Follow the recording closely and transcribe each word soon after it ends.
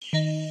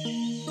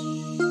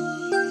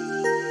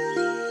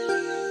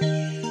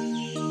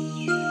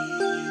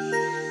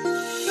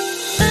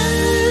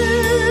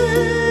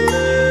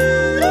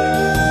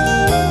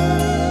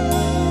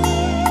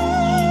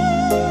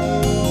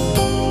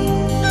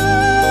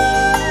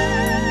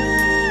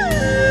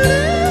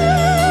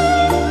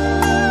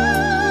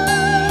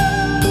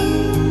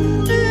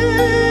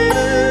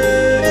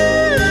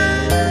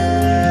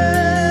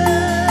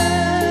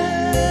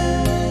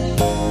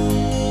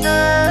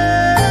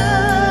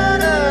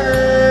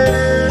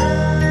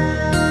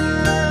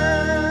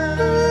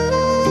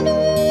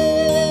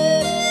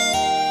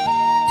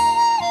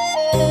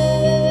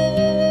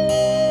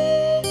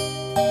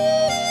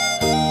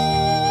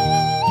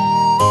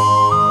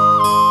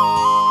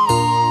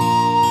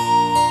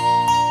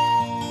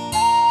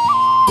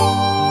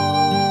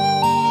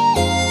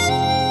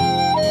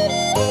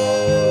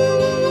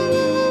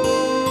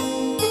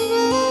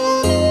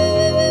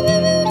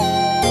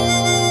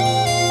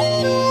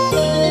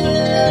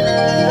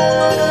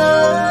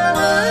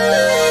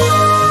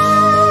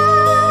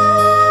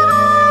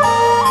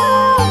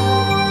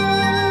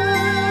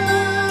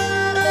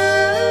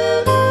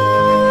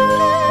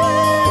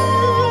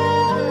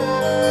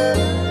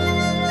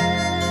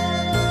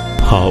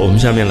好，我们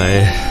下面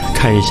来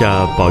看一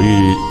下宝玉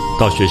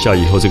到学校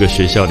以后这个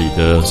学校里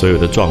的所有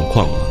的状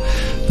况。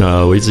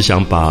那我一直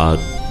想把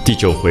第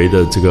9回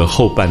的这个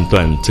后半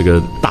段，这个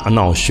大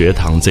闹学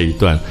堂这一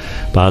段，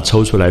把它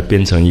抽出来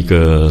编成一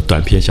个短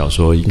篇小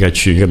说，应该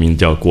取一个名字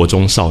叫《国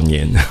中少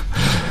年》。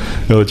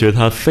我觉得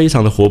它非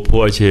常的活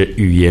泼，而且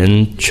语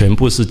言全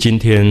部是今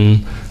天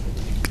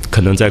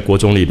可能在国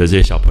中里的这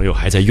些小朋友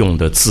还在用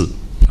的字，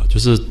就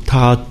是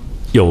它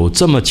有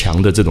这么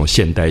强的这种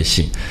现代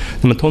性。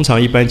那么通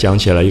常一般讲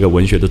起来，一个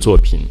文学的作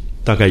品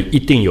大概一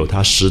定有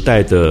它时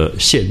代的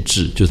限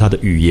制，就是它的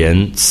语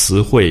言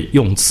词汇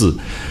用字，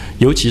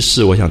尤其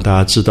是我想大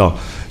家知道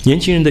年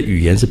轻人的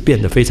语言是变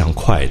得非常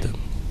快的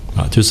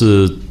就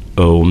是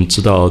我们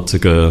知道这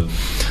个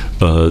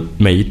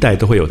每一代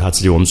都会有他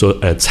自己，我们说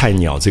菜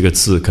鸟这个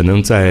字可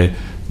能在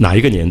哪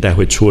一个年代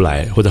会出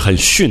来，或者很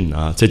逊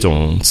这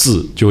种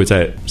字就会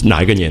在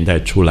哪一个年代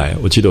出来。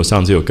我记得我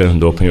上次有跟很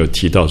多朋友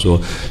提到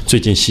说，最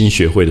近新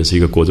学会的是一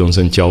个国中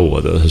生教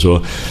我的，他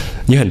说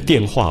你很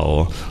电话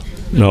哦，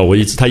那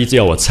他一直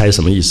要我猜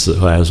什么意思，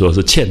后来说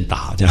是欠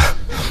打这样。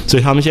所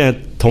以他们现在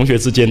同学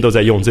之间都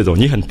在用这种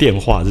你很电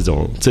话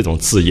这种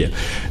字眼。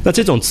那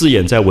这种字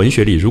眼在文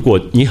学里，如果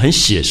你很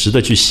写实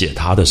的去写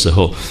它的时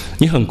候，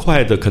你很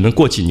快的可能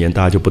过几年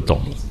大家就不懂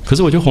了。可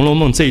是我觉得《红楼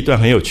梦》这一段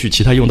很有趣，其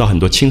实它用到很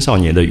多青少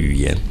年的语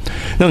言。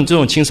那么这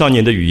种青少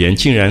年的语言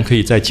竟然可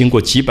以在经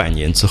过几百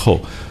年之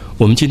后，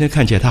我们今天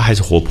看起来它还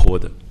是活泼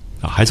的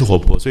还是活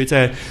泼。所以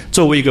在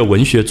作为一个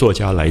文学作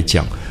家来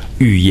讲，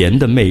语言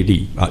的魅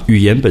力语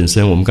言本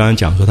身，我们刚刚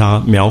讲说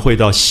它描绘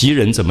到袭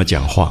人怎么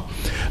讲话，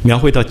描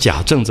绘到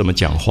贾政怎么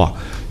讲话，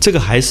这个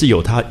还是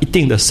有它一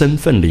定的身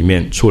份里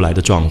面出来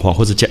的状况，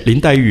或者林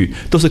黛玉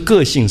都是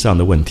个性上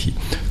的问题。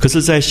可是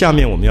在下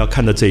面我们要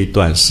看的这一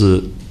段是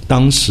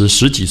当时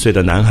10几岁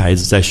的男孩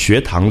子在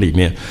学堂里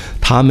面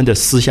他们的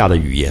私下的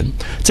语言。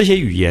这些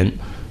语言，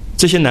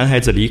这些男孩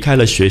子离开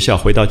了学校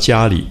回到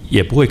家里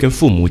也不会跟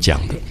父母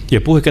讲的，也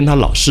不会跟他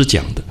老师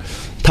讲的，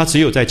他只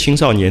有在青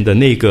少年的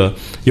那个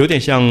有点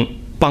像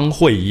帮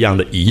会一样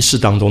的仪式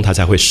当中他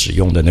才会使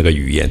用的那个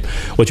语言。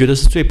我觉得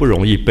是最不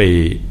容易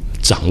被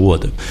掌握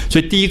的。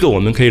所以第一个我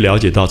们可以了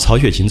解到曹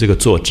雪芹这个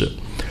作者，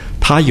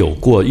他有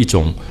过一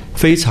种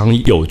非常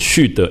有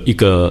趣的一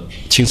个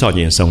青少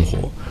年生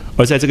活，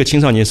而在这个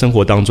青少年生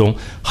活当中，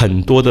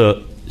很多的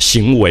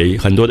行为，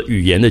很多的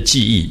语言的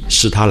记忆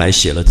使他来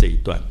写了这一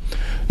段。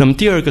那么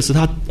第二个是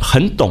他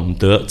很懂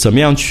得怎么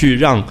样去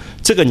让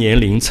这个年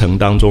龄层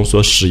当中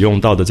所使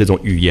用到的这种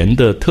语言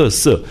的特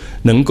色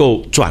能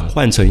够转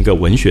换成一个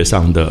文学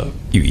上的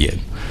语言，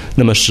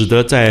那么使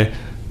得在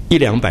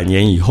100-200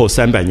年以后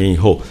300年以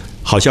后，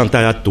好像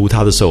大家读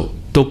它的时候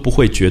都不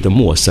会觉得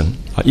陌生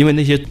因为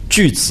那些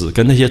句子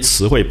跟那些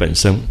词汇本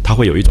身它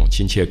会有一种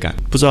亲切感。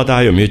不知道大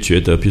家有没有觉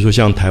得，比如说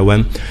像台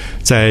湾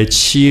在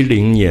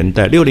70年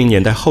代60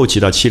年代后期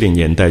到70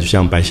年代，就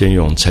像白先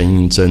勇、陈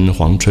映真、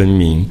黄春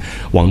明、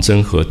王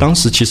贞和，当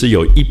时其实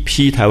有一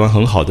批台湾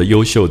很好的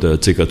优秀的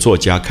这个作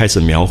家开始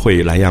描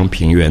绘南洋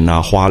平原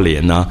花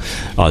莲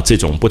这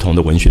种不同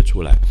的文学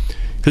出来。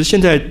可是现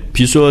在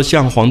比如说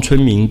像黄春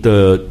明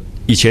的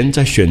以前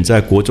在选在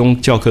国中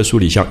教科书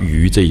里，像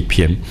鱼这一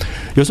篇，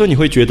有时候你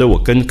会觉得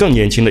我跟更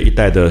年轻的一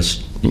代的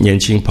年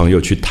轻朋友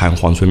去谈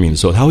黄春明的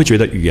时候，他会觉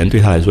得语言对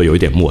他来说有一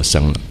点陌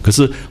生了。可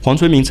是黄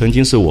春明曾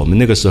经是我们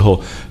那个时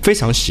候非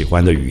常喜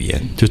欢的语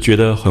言，就觉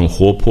得很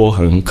活泼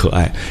很可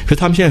爱。可是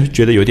他们现在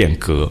觉得有点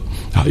隔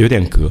有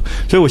点隔。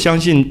所以我相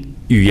信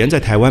语言在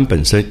台湾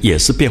本身也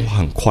是变化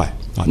很快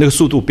那个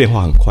速度变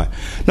化很快。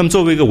那么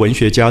作为一个文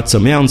学家，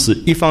怎么样子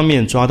一方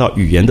面抓到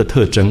语言的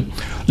特征，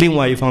另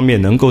外一方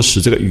面能够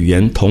使这个语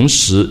言同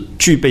时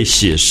具备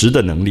写实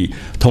的能力，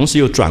同时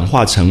又转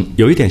化成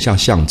有一点像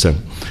象征，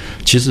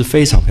其实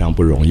非常非常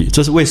不容易。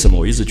这是为什么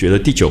我一直觉得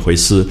第9回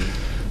是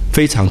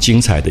非常精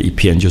彩的一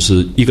篇，就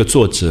是一个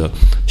作者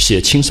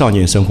写青少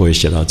年生活也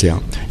写到这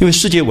样。因为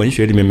世界文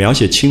学里面描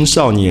写青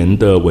少年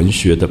的文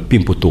学的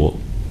并不多，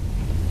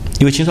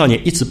因为青少年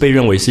一直被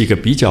认为是一个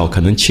比较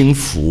可能轻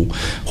浮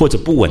或者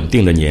不稳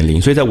定的年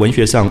龄，所以在文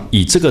学上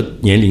以这个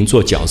年龄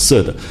做角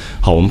色的。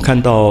好，我们看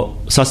到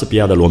莎士比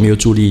亚的《罗密欧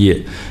朱丽叶》，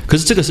可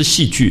是这个是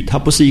戏剧，它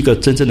不是一个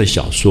真正的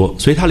小说，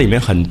所以它里面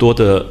很多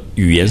的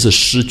语言是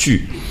诗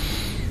句。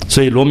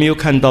所以罗密欧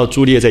看到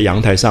朱丽叶在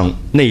阳台上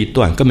那一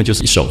段根本就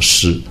是一首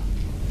诗。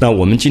那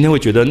我们今天会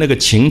觉得那个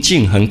情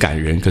境很感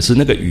人，可是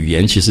那个语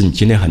言其实你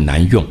今天很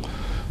难用，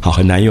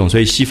很难用。所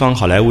以西方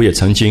好莱坞也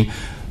曾经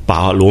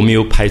把罗密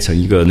欧拍成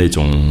一个那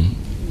种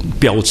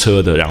飙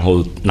车的，然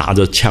后拿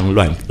着枪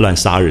乱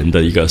杀人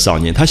的一个少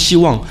年。他希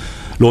望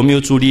罗密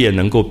欧朱丽叶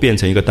能够变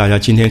成一个大家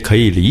今天可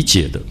以理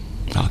解的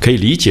可以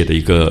理解的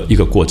一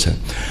个过程。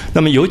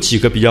那么有几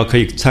个比较可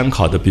以参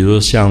考的，比如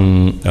说像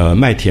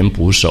麦田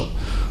捕手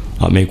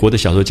美国的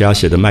小说家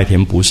写的《麦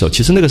田捕手》，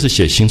其实那个是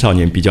写青少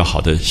年比较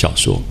好的小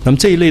说。那么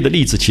这一类的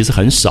例子其实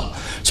很少，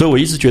所以我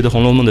一直觉得《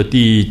红楼梦》的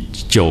第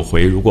9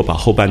回如果把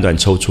后半段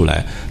抽出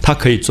来，它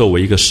可以作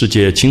为一个世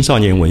界青少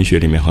年文学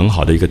里面很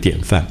好的一个典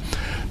范。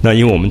那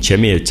因为我们前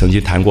面也曾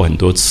经谈过很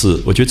多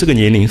次，我觉得这个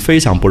年龄非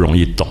常不容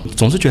易懂，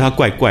总是觉得他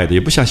怪怪的，也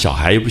不像小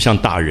孩，也不像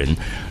大人，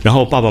然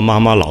后爸爸妈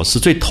妈老师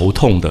最头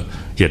痛的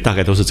也大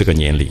概都是这个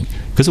年龄。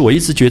可是我一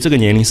直觉得这个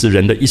年龄是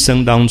人的一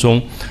生当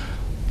中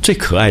最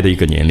可爱的一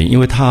个年龄，因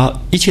为他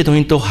一切东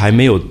西都还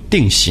没有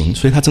定型，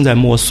所以他正在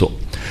摸索。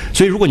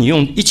所以如果你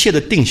用一切的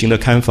定型的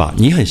看法，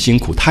你很辛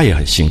苦，他也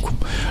很辛苦。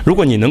如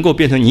果你能够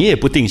变成你也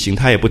不定型，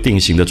他也不定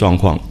型的状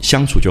况，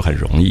相处就很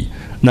容易。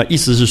那意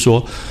思是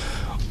说，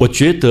我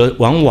觉得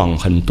往往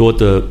很多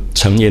的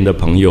成年的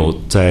朋友，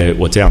在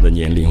我这样的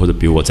年龄，或者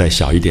比我再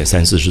小一点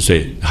30-40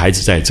岁，孩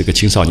子在这个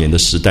青少年的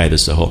时代的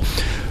时候，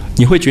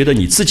你会觉得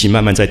你自己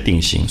慢慢在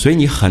定型，所以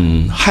你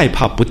很害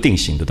怕不定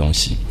型的东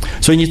西，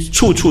所以你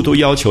处处都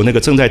要求那个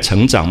正在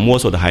成长摸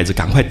索的孩子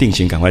赶快定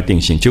型，赶快定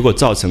型，结果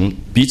造成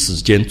彼此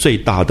之间最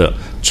大的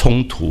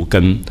冲突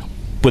跟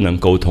不能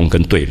沟通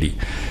跟对立。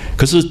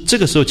可是这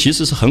个时候其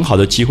实是很好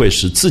的机会，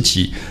使自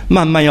己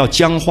慢慢要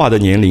僵化的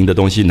年龄的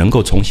东西能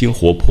够重新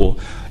活泼。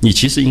你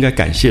其实应该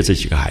感谢这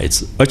几个孩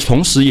子，而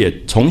同时也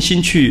重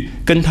新去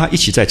跟他一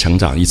起再成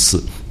长一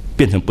次，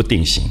变成不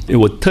定型。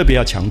我特别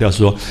要强调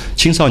说，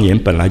青少年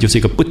本来就是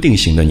一个不定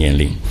型的年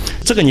龄，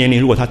这个年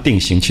龄如果他定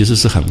型，其实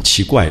是很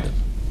奇怪的，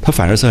他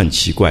反而是很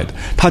奇怪的。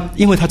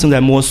因为他正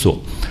在摸索，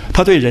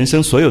他对人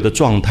生所有的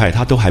状态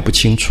他都还不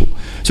清楚，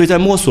所以在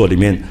摸索里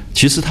面，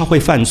其实他会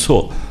犯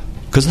错，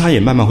可是他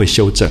也慢慢会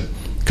修正。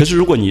可是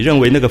如果你认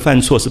为那个犯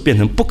错是变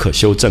成不可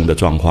修正的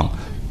状况，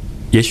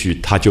也许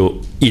他就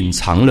隐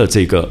藏了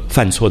这个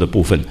犯错的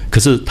部分，可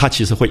是他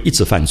其实会一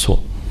直犯错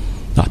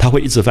他会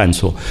一直犯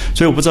错。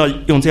所以我不知道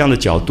用这样的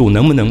角度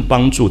能不能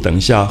帮助等一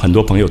下很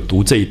多朋友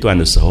读这一段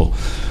的时候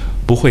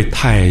不会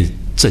太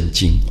震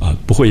惊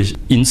不会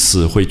因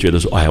此会觉得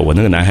说，哎呀，我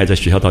那个男孩在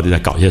学校到底在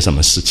搞些什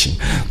么事情。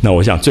那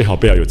我想最好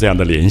不要有这样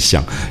的联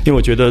想，因为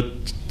我觉得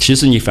其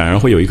实你反而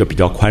会有一个比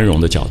较宽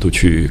容的角度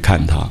去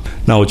看他。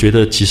那我觉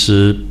得其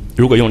实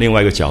如果用另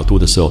外一个角度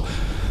的时候，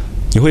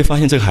你会发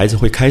现这个孩子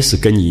会开始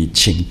跟你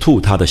倾吐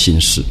他的心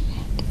事，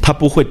他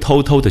不会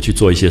偷偷的去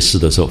做一些事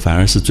的时候，反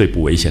而是最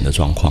不危险的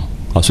状况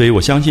所以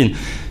我相信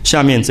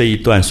下面这一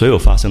段所有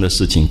发生的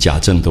事情，贾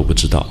政都不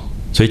知道，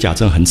所以贾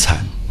政很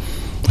惨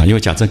因为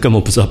贾政根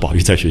本不知道宝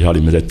玉在学校里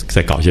面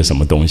在搞些什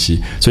么东西，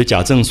所以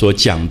贾政所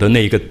讲的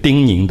那个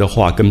叮咛的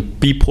话跟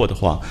逼迫的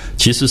话，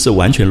其实是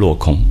完全落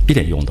空，一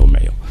点用都没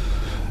有。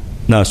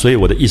那所以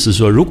我的意思是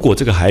说，如果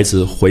这个孩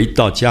子回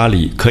到家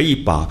里可以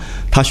把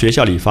他学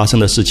校里发生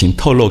的事情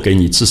透露给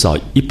你至少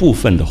一部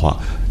分的话，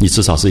你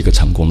至少是一个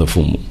成功的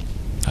父母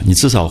你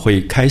至少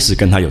会开始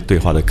跟他有对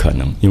话的可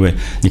能。因为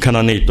你看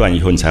到那一段以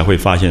后，你才会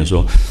发现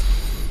说，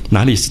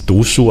哪里是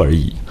读书而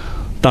已，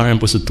当然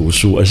不是读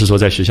书，而是说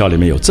在学校里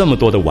面有这么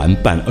多的玩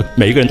伴，而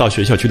每一个人到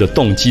学校去的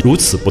动机如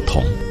此不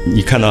同。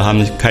你看到他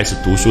们开始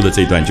读书的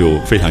这一段就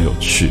非常有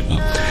趣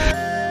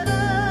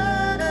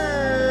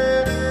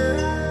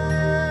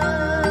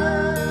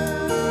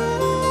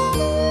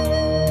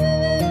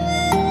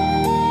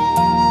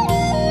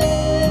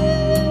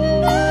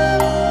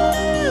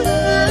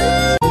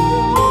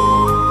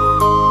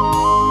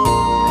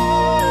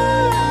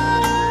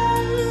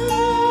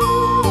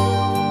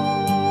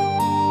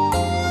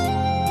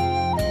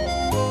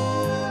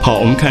好，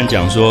我们看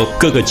讲说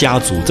各个家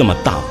族这么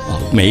大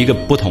每一个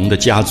不同的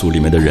家族里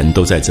面的人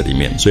都在这里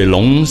面，所以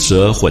龙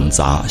蛇混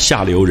杂，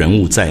下流人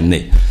物在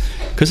内。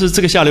可是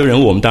这个下流人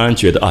物，我们当然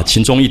觉得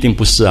秦钟一定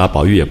不是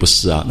宝玉也不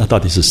是那到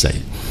底是谁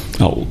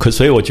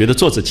所以我觉得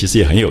作者其实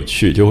也很有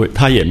趣，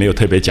他也没有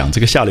特别讲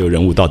这个下流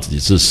人物到底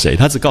是谁，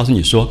他只告诉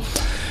你说，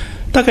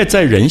大概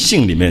在人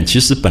性里面，其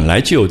实本来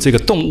就有这个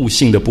动物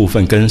性的部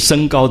分跟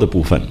身高的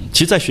部分。其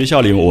实在学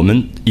校里面，我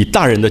们以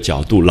大人的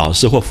角度，老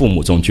师或父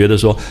母总觉得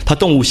说他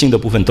动物性的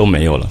部分都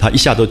没有了，他一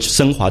下都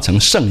升华成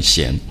圣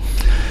贤。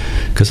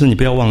可是你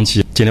不要忘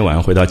记，今天晚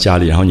上回到家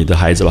里，然后你的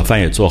孩子把饭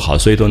也做好，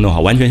所以都弄好，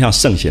完全像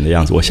圣贤的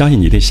样子，我相信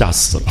你一定吓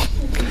死了。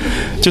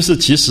就是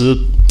其实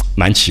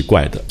蛮奇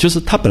怪的，就是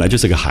他本来就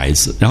是个孩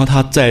子，然后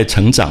他在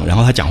成长，然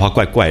后他讲话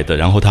怪怪的，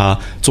然后他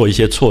做一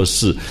些错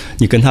事，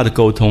你跟他的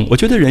沟通，我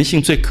觉得人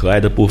性最可爱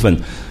的部分，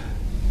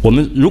我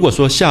们如果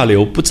说下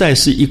流不再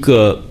是一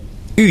个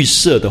预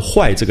设的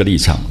坏这个立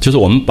场，就是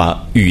我们把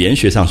语言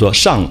学上说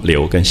上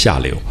流跟下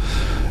流，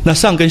那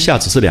上跟下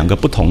只是两个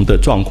不同的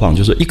状况，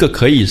就是一个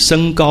可以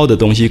升高的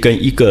东西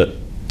跟一个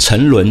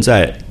沉沦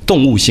在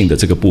动物性的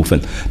这个部分，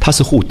它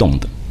是互动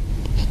的，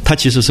它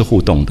其实是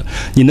互动的。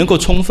你能够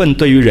充分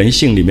对于人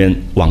性里面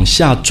往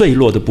下坠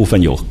落的部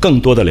分有更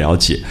多的了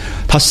解，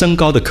它升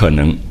高的可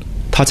能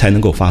它才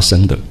能够发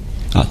生的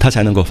它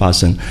才能够发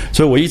生。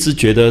所以我一直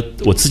觉得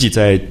我自己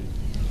在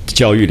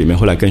教育里面，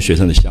后来跟学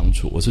生的相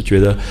处，我是觉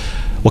得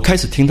我开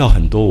始听到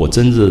很多我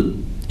真的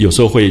有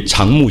时候会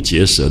瞠目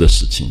结舌的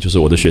事情，就是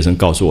我的学生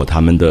告诉我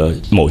他们的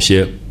某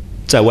些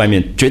在外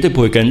面绝对不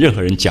会跟任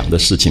何人讲的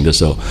事情的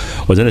时候，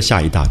我真的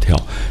吓一大跳。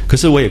可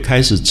是我也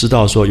开始知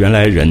道说，原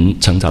来人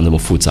成长这么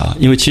复杂。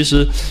因为其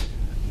实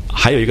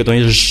还有一个东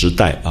西是时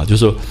代就是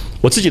说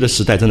我自己的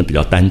时代真的比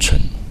较单纯，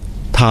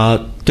它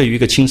对于一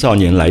个青少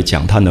年来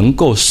讲，他能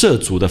够涉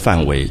足的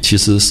范围其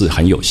实是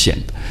很有限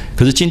的。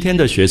可是今天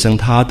的学生，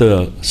他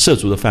的涉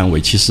足的范围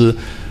其实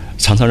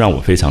常常让我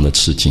非常的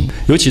吃惊，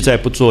尤其在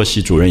不做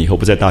系主任以后，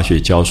不在大学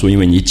教书，因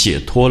为你解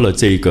脱了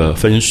这个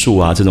分数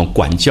啊这种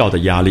管教的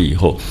压力以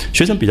后，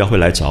学生比较会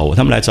来找我。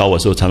他们来找我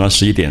的时候，常常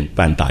11点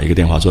半打一个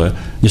电话说：“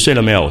你睡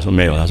了没有？”我说：“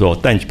没有。”他说：“我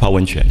带你去泡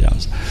温泉这样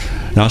子。”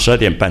然后12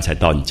点半才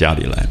到你家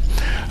里来，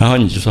然后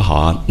你就说：“好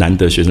啊，难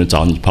得学生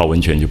找你泡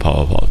温泉，你就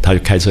泡。”他就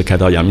开车开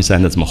到阳明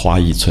山的什么花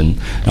艺村，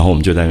然后我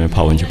们就在那边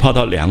泡温泉，泡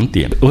到2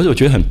点。我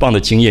觉得很棒的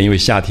经验，因为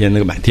夏天那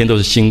个满天都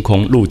是星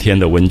空，露天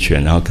的温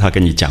泉，然后他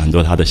跟你讲很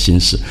多他的心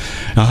事。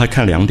然后他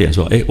看2点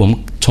说：“哎，我们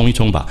冲一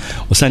冲吧。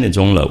我3点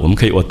钟了，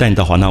我带你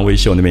到华纳威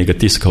秀那边一个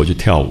disco 去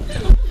跳舞。”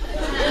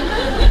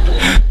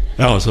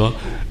然后我说：“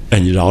哎，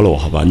你饶了我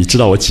好吧？你知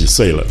道我几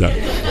岁了？”这样，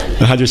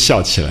然后他就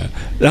笑起来。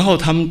然后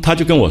他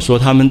就跟我说，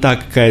他们大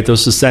概都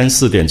是3、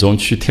4点钟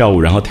去跳舞，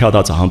然后跳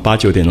到早上8、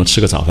9点钟吃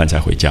个早饭才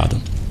回家的。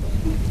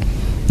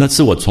那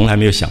是我从来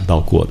没有想到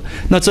过的。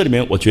那这里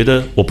面我觉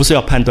得我不是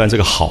要判断这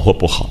个好或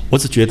不好，我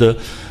只觉得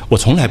我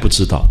从来不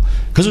知道。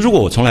可是如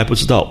果我从来不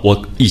知道，我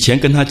以前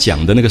跟他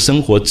讲的那个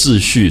生活秩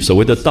序、所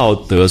谓的道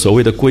德、所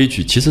谓的规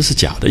矩其实是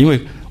假的，因为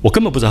我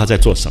根本不知道他在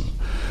做什么。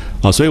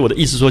所以我的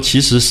意思说，其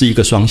实是一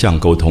个双向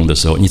沟通的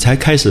时候，你才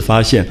开始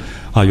发现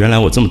原来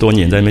我这么多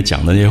年在那边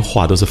讲的那些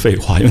话都是废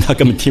话，因为他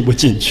根本听不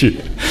进去。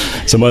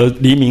什么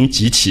黎明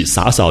即起，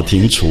洒扫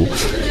庭除，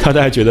他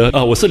大概觉得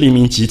我是黎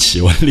明即起，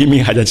我黎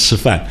明还在吃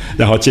饭，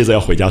然后接着要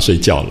回家睡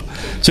觉了。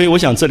所以我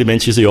想这里面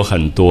其实有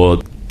很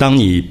多，当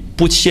你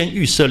不先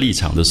预设立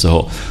场的时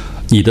候，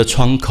你的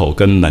窗口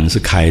跟门是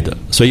开的，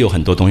所以有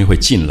很多东西会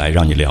进来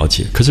让你了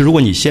解。可是如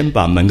果你先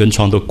把门跟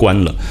窗都关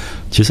了，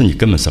其实你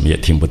根本什么也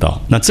听不到。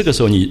那这个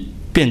时候你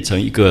变成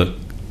一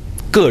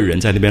个人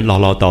在那边唠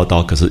唠叨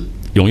叨，可是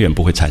永远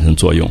不会产生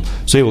作用。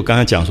所以我刚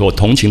才讲说，我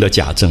同情的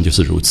贾政就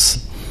是如此。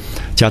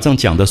贾政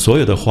讲的所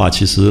有的话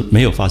其实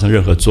没有发生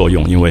任何作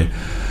用，因为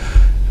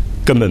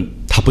根本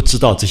他不知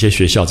道这些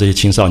学校这些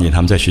青少年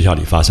他们在学校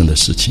里发生的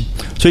事情。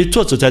所以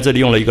作者在这里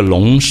用了一个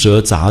龙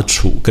蛇杂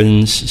处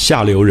跟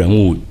下流人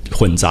物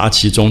混杂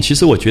其中，其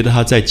实我觉得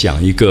他在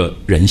讲一个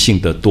人性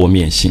的多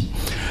面性，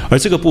而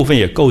这个部分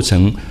也构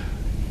成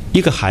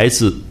一个孩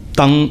子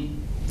当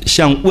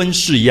像温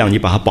室一样，你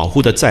把他保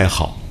护得再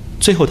好，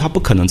最后他不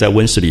可能在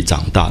温室里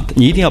长大，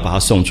你一定要把他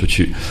送出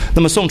去。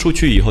那么送出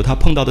去以后，他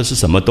碰到的是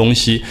什么东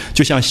西？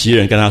就像袭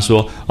人跟他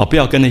说不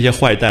要跟那些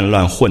坏蛋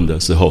乱混的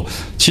时候，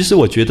其实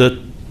我觉得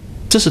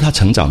这是他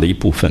成长的一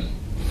部分。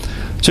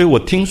所以我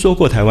听说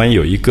过台湾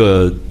有一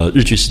个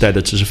日据时代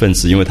的知识分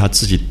子，因为他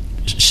自己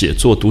写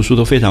作读书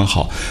都非常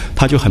好，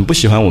他就很不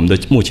喜欢我们的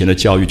目前的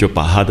教育，就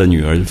把他的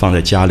女儿放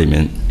在家里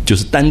面，就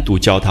是单独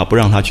教他，不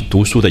让他去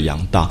读书的养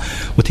大。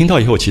我听到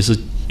以后其实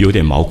有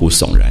点毛骨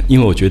悚然，因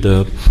为我觉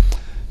得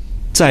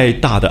再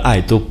大的爱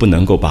都不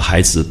能够把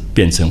孩子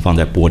变成放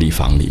在玻璃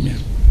房里面，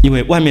因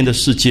为外面的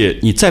世界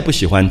你再不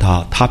喜欢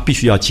他，他必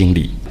须要经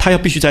历，他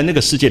必须在那个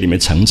世界里面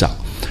成长。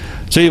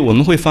所以我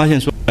们会发现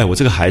说，我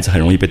这个孩子很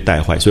容易被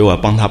带坏，所以我要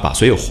帮他把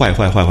所有坏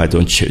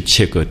都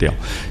切割掉。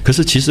可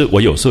是其实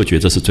我有时候觉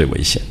得这是最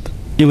危险的，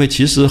因为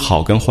其实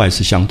好跟坏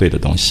是相对的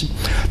东西。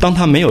当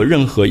他没有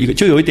任何一个，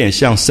就有一点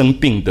像生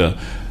病的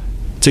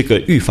这个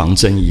预防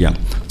针一样，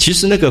其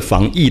实那个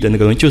防疫的那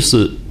个东西就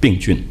是病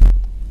菌，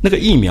那个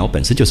疫苗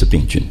本身就是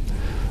病菌，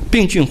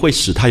病菌会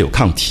使它有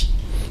抗体。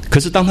可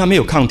是当它没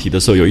有抗体的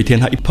时候，有一天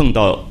它一碰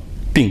到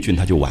病菌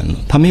它就完了，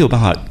它没有办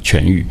法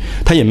痊愈，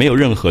它也没有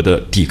任何的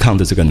抵抗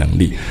的这个能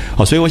力。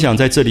所以我想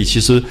在这里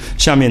其实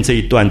下面这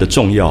一段的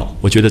重要，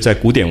我觉得在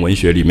古典文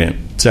学里面，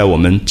在我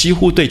们几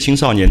乎对青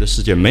少年的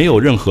世界没有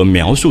任何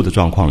描述的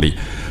状况里，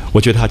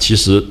我觉得它其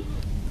实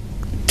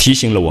提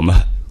醒了我们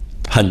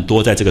很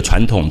多在这个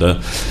传统的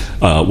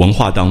文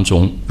化当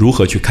中如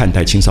何去看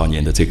待青少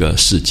年的这个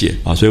世界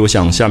所以我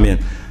想下面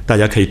大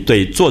家可以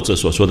对作者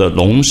所说的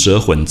龙蛇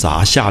混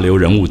杂、下流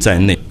人物在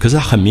内，可是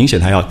他很明显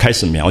他要开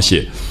始描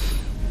写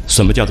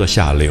什么叫做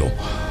下流。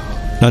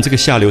那这个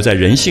下流在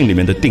人性里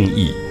面的定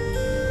义，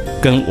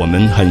跟我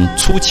们很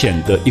粗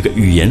浅的一个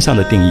语言上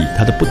的定义，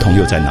它的不同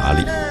又在哪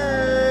里？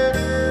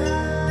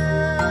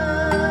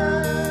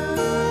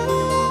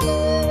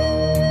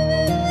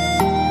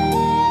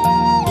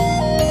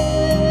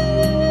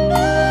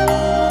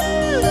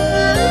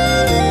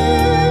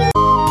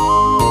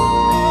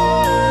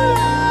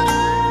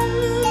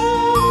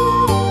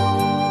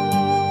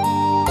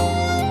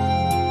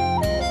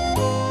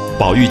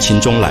宝玉秦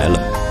钟来了，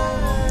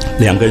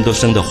两个人都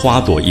生得花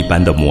朵一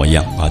般的模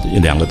样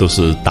两个都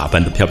是打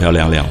扮得漂漂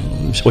亮亮。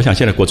我想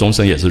现在国中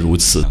生也是如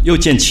此。又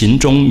见秦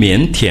钟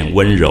腼腆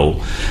温柔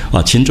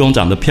秦钟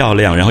长得漂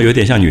亮，然后有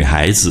点像女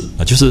孩子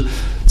就是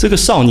这个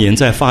少年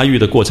在发育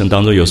的过程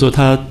当中，有时候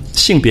他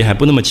性别还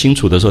不那么清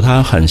楚的时候，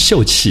他很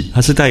秀气，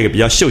他是带一个比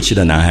较秀气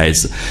的男孩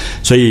子，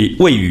所以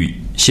未语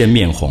先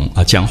面红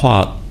讲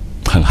话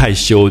很害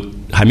羞，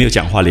还没有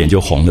讲话脸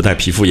就红了，但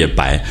皮肤也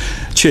白，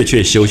确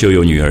确羞羞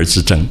有女儿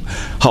之争。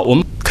好，我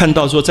们看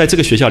到说在这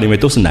个学校里面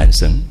都是男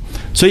生，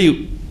所以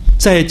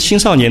在青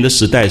少年的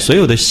时代，所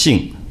有的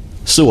性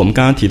是我们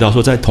刚刚提到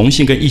说，在同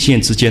性跟异性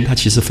恋之间，他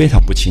其实非常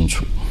不清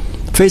楚，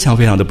非常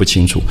非常的不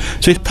清楚，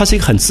所以它是一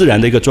个很自然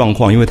的一个状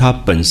况，因为他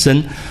本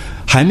身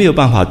还没有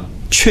办法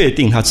确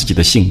定他自己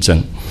的性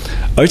征，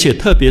而且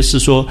特别是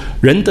说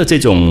人的这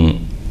种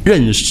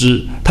认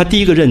知，他第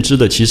一个认知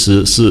的其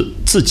实是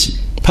自己，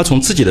他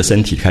从自己的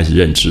身体开始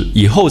认知，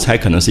以后才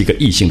可能是一个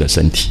异性的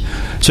身体。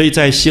所以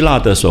在希腊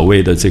的所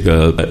谓的这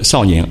个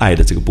少年爱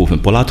的这个部分，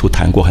柏拉图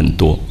谈过很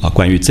多啊，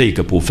关于这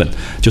个部分，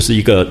就是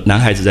一个男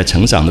孩子在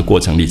成长的过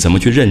程里，怎么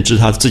去认知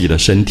他自己的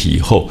身体，以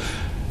后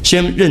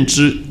先认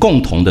知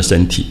共同的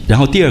身体，然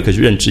后第二个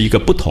是认知一个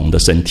不同的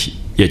身体，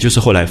也就是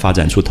后来发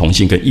展出同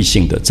性跟异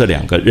性的这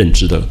两个认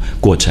知的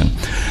过程。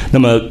那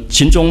么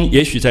秦钟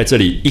也许在这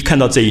里一看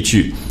到这一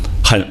句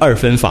很二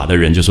分法的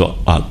人就说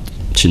啊，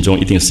秦钟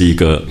一定是一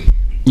个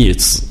孽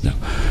子。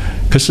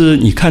可是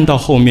你看到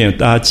后面，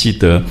大家记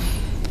得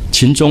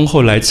秦钟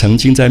后来曾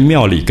经在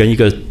庙里跟一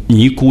个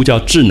尼姑叫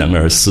智能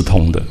儿私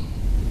通的，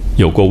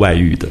有过外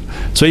遇的，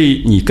所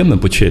以你根本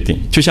不确定。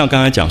就像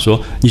刚才讲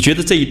说，你觉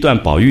得这一段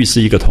宝玉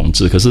是一个同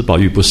志，可是宝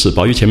玉不是，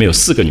宝玉前面有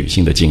4个女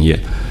性的经验，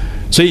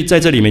所以在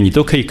这里面你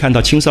都可以看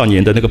到青少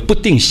年的那个不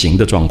定型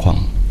的状况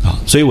啊。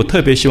所以我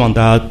特别希望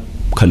大家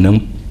可能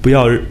不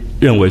要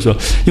认为说，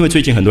因为最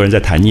近很多人在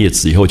谈孽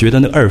子以后，我觉得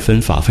那二分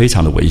法非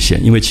常的危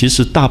险，因为其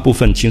实大部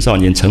分青少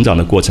年成长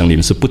的过程里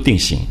面是不定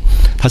型，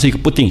它是一个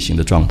不定型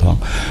的状况。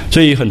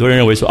所以很多人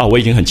认为说啊，我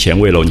已经很前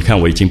卫了，你看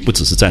我已经不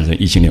只是赞成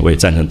异性恋，我也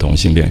赞成同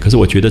性恋。可是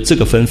我觉得这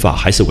个分法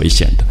还是危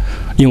险的，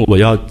因为我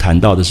要谈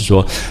到的是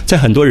说，在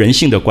很多人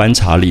性的观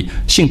察里，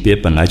性别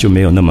本来就没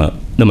有那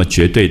么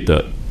绝对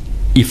的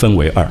一分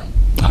为二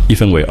啊，一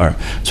分为二，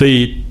所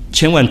以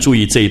千万注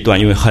意这一段，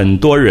因为很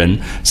多人，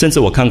甚至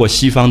我看过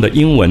西方的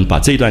英文把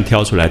这一段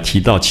挑出来，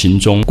提到秦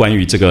钟关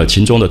于这个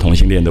秦钟的同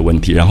性恋的问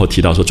题，然后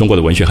提到说中国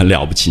的文学很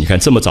了不起，你看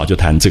这么早就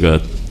谈这个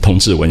同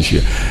志文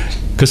学，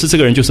可是这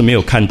个人就是没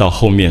有看到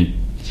后面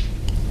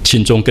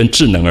秦钟跟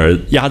智能儿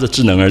压着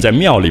智能儿在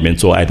庙里面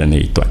做爱的那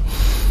一段。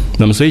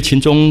那么所以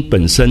秦钟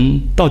本身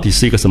到底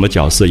是一个什么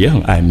角色也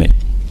很暧昧，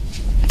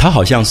他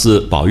好像是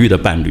宝玉的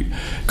伴侣，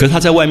可是他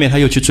在外面他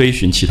又去追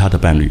寻其他的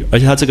伴侣，而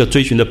且他这个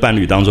追寻的伴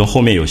侣当中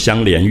后面有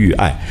相怜遇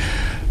爱，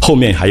后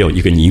面还有一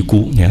个尼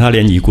姑，你看他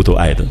连尼姑都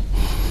爱的，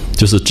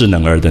就是智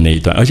能儿的那一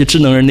段。而且智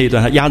能儿那一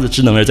段他压着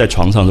智能儿在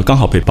床上的时候刚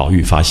好被宝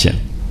玉发现，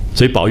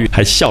所以宝玉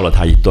还笑了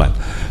他一段。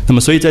那么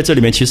所以在这里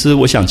面其实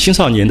我想青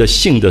少年的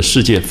性的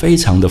世界非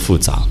常的复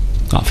杂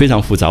啊，非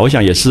常复杂，我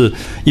想也是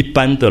一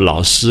般的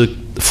老师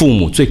父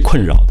母最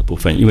困扰的部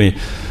分，因为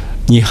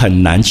你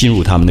很难进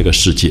入他们那个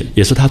世界，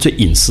也是他最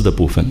隐私的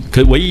部分。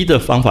可唯一的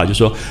方法就是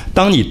说，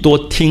当你多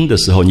听的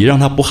时候，你让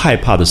他不害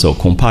怕的时候，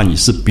恐怕你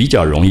是比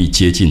较容易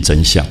接近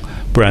真相，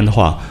不然的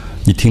话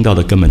你听到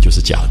的根本就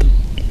是假的，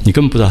你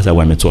根本不知道他在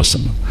外面做什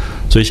么。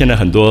所以现在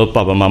很多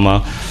爸爸妈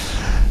妈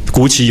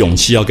鼓起勇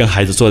气要跟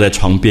孩子坐在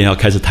床边，要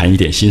开始谈一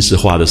点心事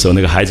话的时候，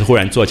那个孩子忽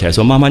然坐起来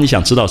说，妈妈你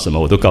想知道什么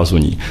我都告诉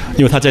你，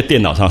因为他在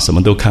电脑上什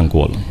么都看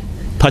过了，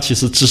他其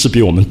实知识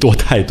比我们多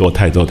太多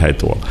太多太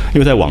多了，因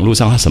为在网络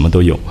上他什么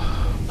都有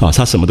啊，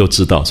他什么都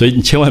知道。所以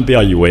你千万不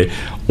要以为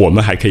我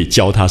们还可以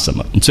教他什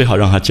么，你最好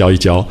让他教一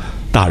教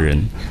大人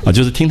啊，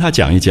就是听他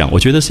讲一讲，我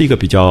觉得是一个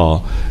比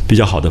较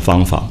好的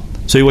方法。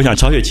所以我想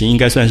曹雪芹应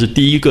该算是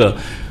第一个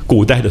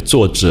古代的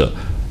作者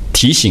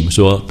提醒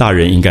说，大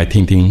人应该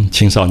听听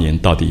青少年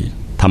到底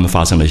他们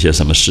发生了一些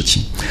什么事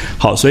情。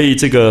好，所以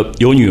这个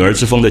有女儿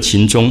之风的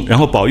秦钟，然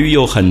后宝玉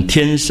又很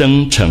天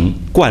生成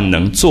惯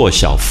能坐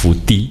小伏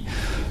低，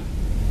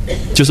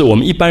就是我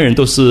们一般人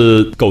都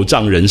是狗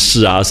仗人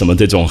势啊，什么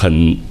这种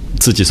很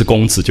自己是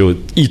公子就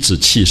颐指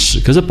气使，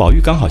可是宝玉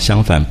刚好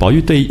相反，宝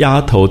玉对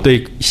丫头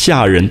对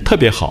下人特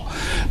别好，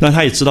那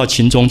他也知道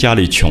秦钟家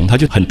里穷，他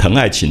就很疼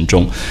爱秦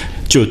钟，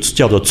就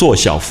叫做坐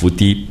小伏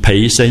低，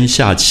陪身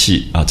下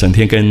气啊，整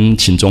天跟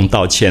秦钟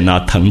道歉啊，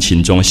疼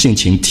秦钟，性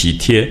情体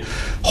贴，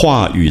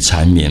话语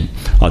缠绵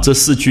啊，这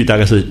4句大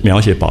概是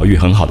描写宝玉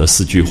很好的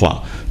4句话：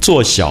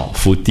坐小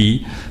伏低，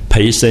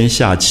陪身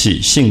下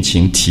气，性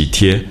情体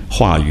贴，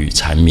话语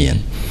缠绵。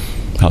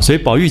好，所以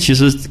宝玉其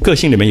实个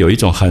性里面有一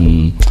种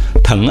很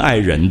疼爱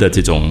人的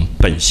这种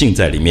本性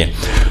在里面，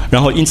然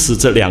后因此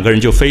这2个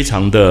人就非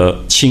常的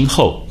亲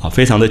厚啊，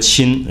非常的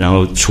亲，然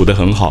后处得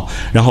很好，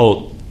然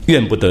后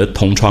怨不得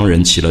同窗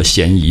人起了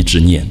嫌疑之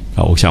念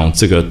啊！我想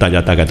这个大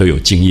家大概都有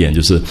经验，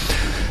就是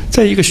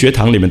在一个学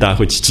堂里面，大家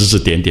会指指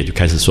点点，就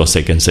开始说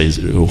谁跟谁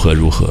如何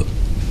如何。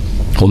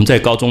我们在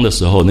高中的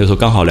时候，那个时候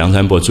刚好梁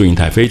山伯祝英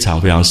台非常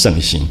非常盛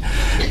行，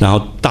然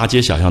后大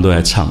街小巷都在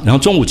唱，然后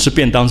中午吃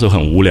便当的时候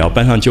很无聊，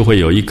班上就会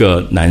有一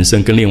个男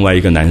生跟另外一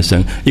个男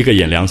生，一个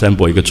演梁山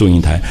伯，一个祝英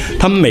台，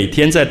他们每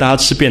天在大家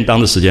吃便当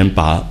的时间，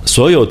把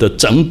所有的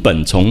整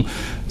本从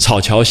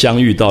草桥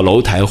相遇到楼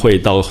台会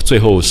到最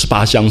后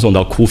18相送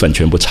到哭粉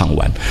全部唱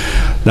完，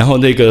然后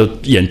那个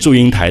演祝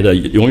英台的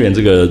永远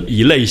这个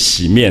以泪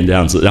洗面这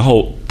样子，然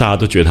后大家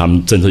都觉得他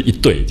们真的一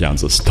对这样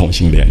子是同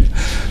性恋。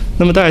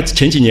那么大概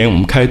前几年我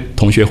们开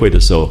同学会的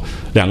时候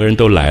，2个人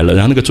都来了，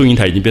然后那个祝英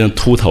台已经变成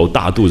秃头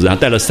大肚子，然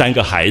后带了3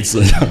个孩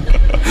子，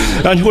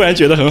然后你忽然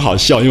觉得很好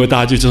笑，因为大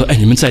家就说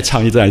你们再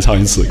唱一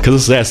次，可是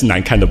实在是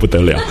难看得不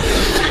得了。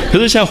可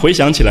是现在回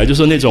想起来，就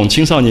是那种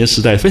青少年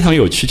时代非常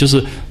有趣，就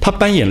是他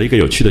扮演了一个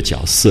有趣的角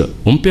色。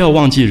我们不要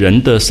忘记人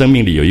的生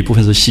命里有一部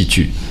分是戏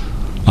剧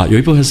有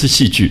一部分是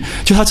戏剧，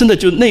就他真的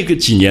就那个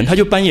几年他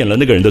就扮演了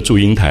那个人的祝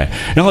英台，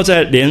然后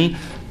在连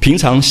平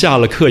常下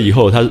了课以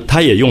后，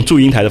他也用祝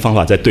英台的方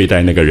法在对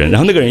待那个人，然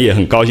后那个人也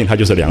很高兴，他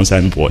就是梁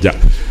山伯这样。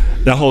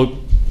然后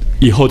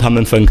以后他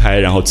们分开，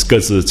然后各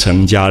自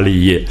成家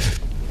立业，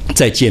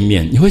再见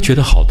面，你会觉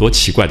得好多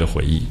奇怪的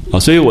回忆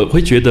所以我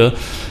会觉得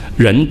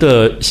人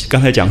的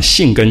刚才讲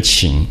性跟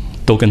情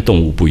都跟动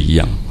物不一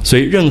样，所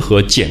以任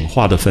何简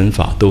化的分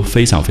法都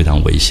非常非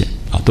常危险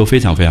都非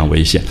常非常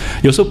危险。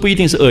有时候不一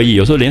定是恶意，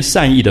有时候连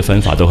善意的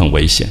分法都很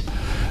危险。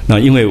那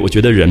因为我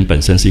觉得人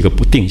本身是一个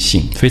不定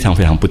性，非常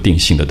非常不定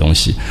性的东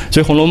西，所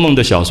以《红楼梦》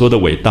的小说的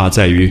伟大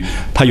在于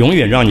它永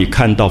远让你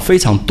看到非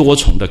常多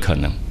重的可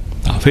能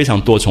非常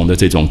多重的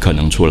这种可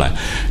能出来。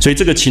所以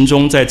这个秦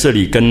钟在这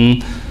里跟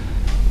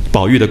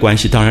宝玉的关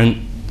系，当然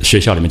学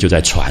校里面就在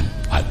传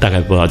大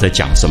概不知道在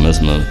讲什么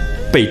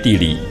背地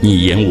里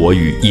你言我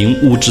语，营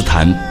屋之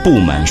谈布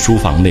满书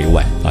房内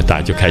外大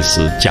家就开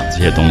始讲这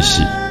些东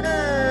西。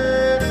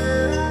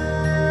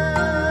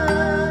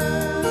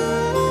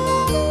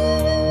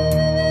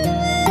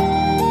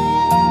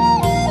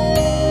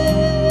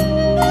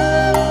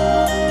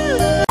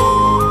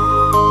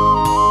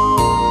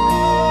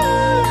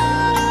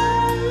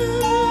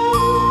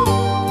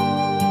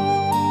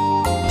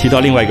提到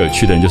另外一个有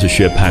趣的人就是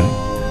薛蟠，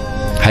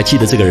还记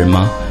得这个人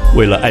吗？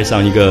为了爱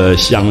上一个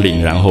香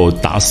菱，然后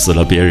打死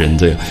了别人，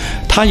这个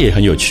他也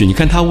很有趣。你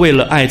看他为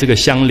了爱这个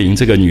香菱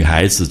这个女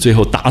孩子，最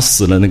后打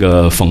死了那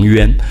个冯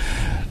渊。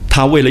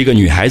他为了一个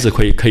女孩子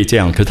可以这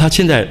样，可是他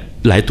现在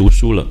来读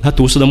书了。他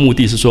读书的目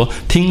的是说，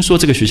听说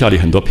这个学校里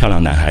很多漂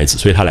亮男孩子，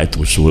所以他来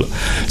读书了。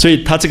所以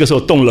他这个时候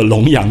动了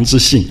龙阳之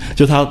性，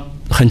就他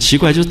很奇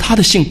怪，就是他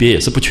的性别也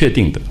是不确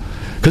定的。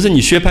可是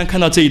你薛蟠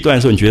看到这一段的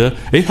时候，你觉得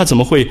他怎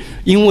么会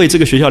因为这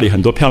个学校里很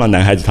多漂亮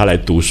男孩子他来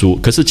读书，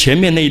可是前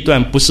面那一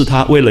段不是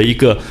他为了一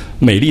个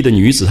美丽的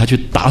女子他去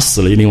打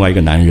死了另外一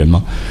个男人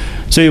吗？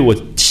所以我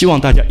希望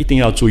大家一定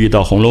要注意到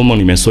《红楼梦》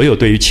里面所有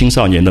对于青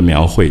少年的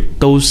描绘，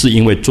都是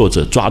因为作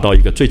者抓到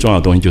一个最重要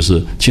的东西，就是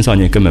青少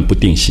年根本不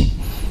定性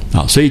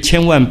所以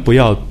千万不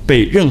要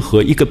被任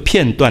何一个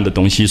片段的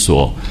东西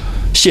所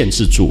限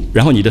制住，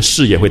然后你的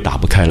视野会打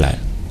不开来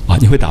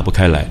你会打不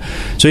开来。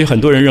所以很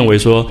多人认为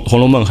说《红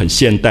楼梦》很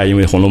现代，因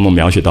为《红楼梦》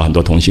描写到很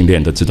多同性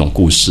恋的这种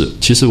故事，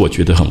其实我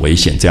觉得很危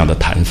险这样的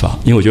谈法，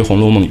因为我觉得《红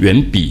楼梦》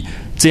远比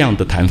这样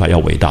的谈法要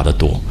伟大得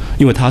多，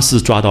因为它是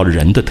抓到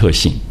人的特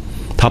性，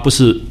它不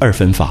是二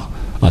分法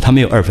它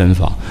没有二分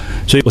法。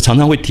所以我常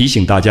常会提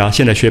醒大家，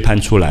现在薛蟠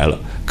出来了，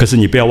可是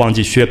你不要忘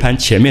记薛蟠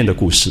前面的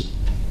故事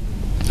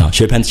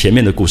薛蟠前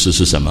面的故事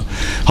是什么？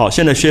好，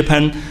现在薛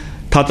蟠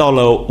他到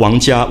了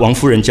王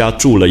夫人家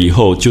住了以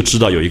后，就知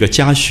道有一个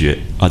家学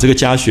这个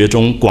家学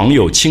中广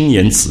有青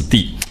年子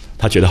弟，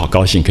他觉得好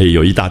高兴，可以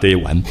有一大堆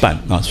玩伴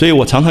所以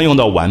我常常用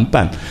到玩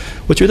伴。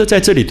我觉得在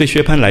这里对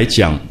薛蟠来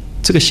讲，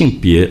这个性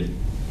别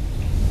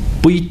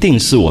不一定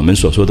是我们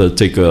所说的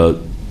这个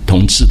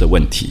同志的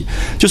问题，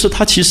就是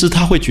他其实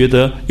他会觉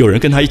得有人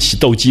跟他一起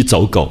斗鸡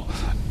走狗，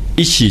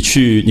一起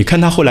去，你看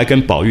他后来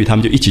跟宝玉他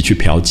们就一起去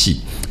嫖妓，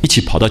一起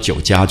跑到酒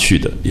家去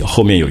的，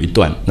后面有一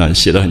段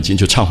写得很清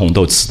楚，唱红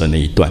豆词的那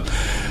一段。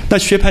那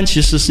薛蟠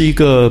其实是一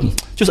个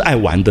就是爱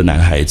玩的男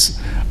孩子，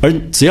而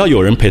只要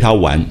有人陪他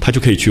玩，他就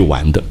可以去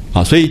玩的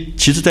所以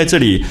其实在这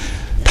里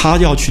他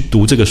要去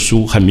读这个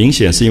书，很明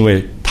显是因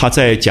为他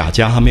在贾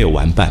家他没有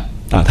玩伴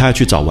他要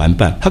去找玩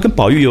伴。他跟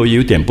宝玉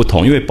有点不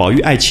同，因为宝玉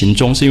爱秦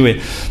钟是因为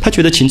他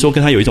觉得秦钟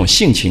跟他有一种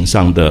性情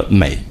上的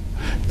美，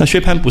那薛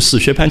蟠不是，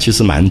薛蟠其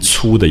实蛮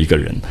粗的一个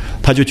人，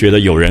他就觉得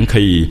有人可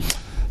以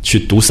去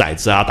赌骰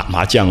子打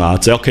麻将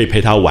只要可以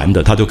陪他玩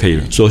的，他都可以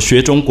说学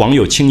中广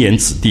有青年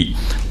子弟，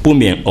不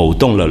免偶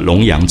动了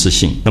龙阳之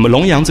性。那么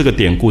龙阳这个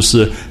典故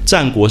是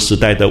战国时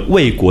代的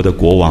魏国的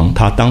国王，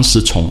他当时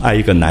宠爱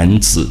一个男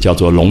子叫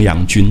做龙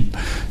阳君，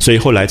所以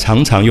后来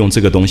常常用这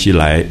个东西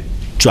来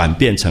转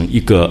变成一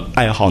个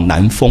爱好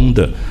男风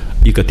的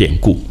一个典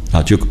故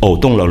就偶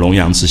动了龙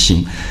阳之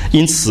心，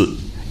因此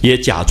也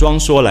假装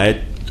说来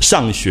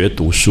上学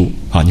读书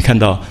你看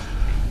到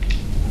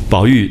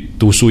宝玉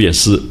读书也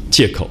是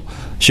借口，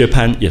薛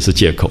蟠也是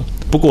借口。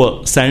不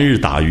过3日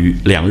打鱼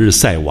2日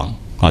晒网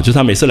就是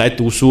他每次来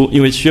读书，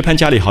因为薛蟠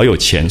家里好有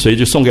钱，所以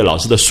就送给老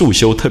师的束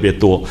修特别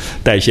多，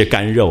带一些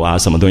干肉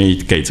什么东西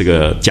给这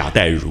个贾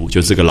代儒，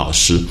就是这个老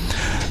师。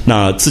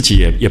那自己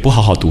也不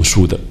好好读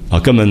书的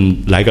根本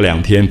来个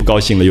2天不高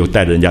兴了，又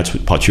带着人家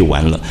跑去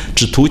玩了，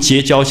只图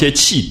结交一些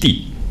契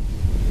弟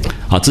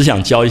只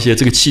想交一些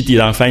这个契弟，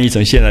然翻译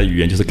成现在的语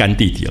言就是干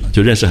弟弟了，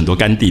就认识很多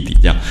干弟弟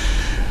这样。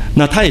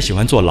那他也喜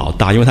欢做老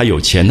大，因为他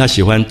有钱，他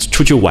喜欢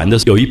出去玩的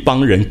有一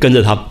帮人跟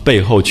着他背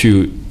后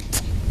去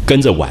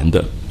跟着玩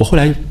的。我后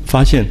来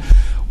发现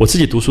我自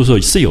己读书的时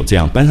候是有这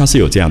样，班上是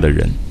有这样的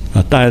人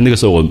啊。当然那个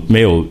时候我没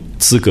有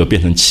资格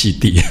变成弃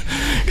弟，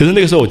可是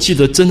那个时候我记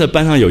得真的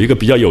班上有一个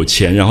比较有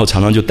钱，然后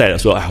常常就带着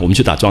说我们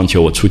去打撞球，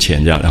我出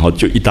钱这样，然后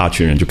就一大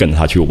群人就跟着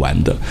他去玩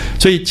的。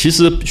所以其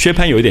实薛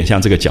蟠有一点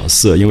像这个角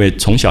色，因为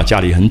从小家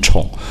里很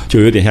宠，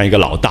就有点像一个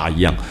老大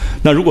一样。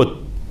那如果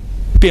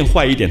变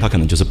坏一点，他可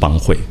能就是帮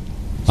会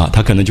啊，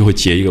他可能就会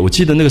结一个。我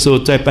记得那个时候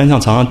在班上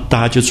常常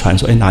大家就传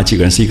说，哪几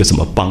个人是一个什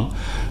么帮，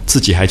自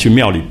己还去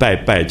庙里拜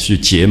拜去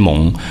结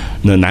盟。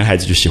那男孩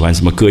子就喜欢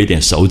什么割一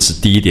点手指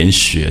滴一点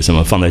血，什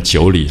么放在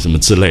酒里什么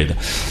之类的，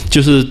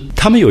就是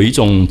他们有一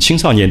种青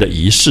少年的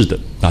仪式的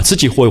啊，自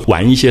己会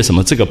玩一些什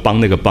么这个帮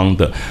那个帮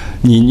的。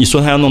你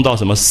说他要弄到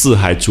什么四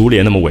海竹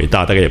联那么伟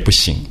大，大概也不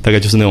行，大概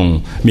就是那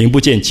种名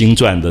不见经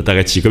传的，大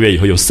概几个月以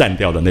后又散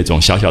掉的那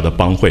种小小的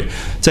帮会，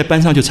在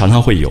班上就常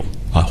常会有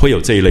啊，会有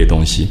这一类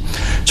东西。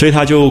所以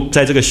他就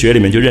在这个学里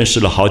面就认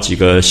识了好几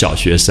个小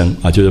学生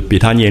啊，就是比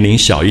他年龄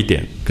小一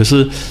点，可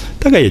是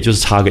大概也就是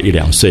差个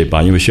1-2岁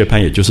吧，因为薛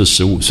蟠也就是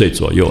15岁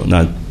左右，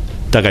那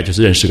大概就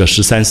是认识个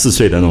13、14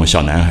岁的那种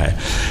小男孩。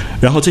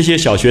然后这些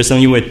小学生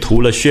因为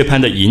图了薛蟠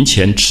的银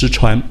钱吃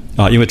穿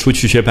啊，因为出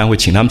去薛蟠会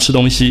请他们吃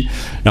东西，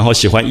然后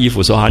喜欢衣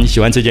服说你喜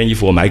欢这件衣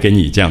服我买给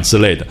你这样之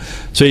类的，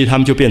所以他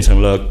们就变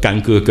成了干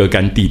哥哥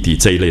干弟弟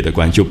这一类的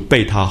关系，就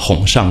被他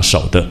哄上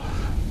手的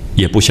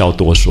也不消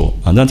多说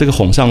啊。那这个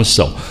哄上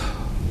手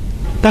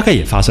大概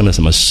也发生了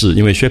什么事，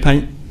因为薛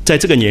蟠在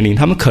这个年龄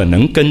他们可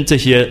能跟这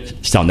些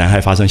小男孩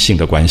发生性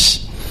的关系，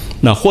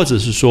那或者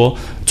是说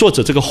作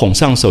者这个哄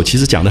上手其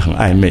实讲得很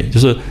暧昧，就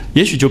是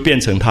也许就变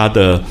成他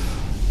的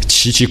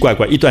奇奇怪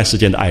怪一段时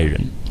间的爱人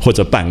或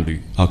者伴侣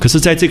啊。可是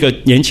在这个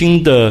年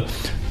轻的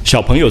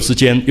小朋友之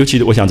间，尤其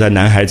我想在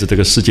男孩子这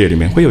个世界里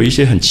面会有一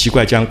些很奇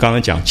怪，像刚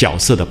刚讲角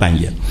色的扮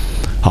演，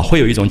好，会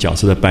有一种角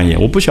色的扮演。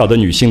我不晓得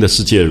女性的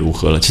世界如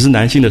何了，其实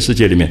男性的世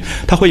界里面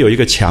他会有一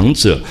个强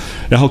者，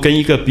然后跟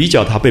一个比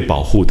较他被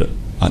保护的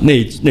啊，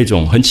那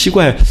种很奇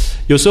怪。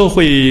有时候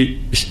会，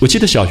我记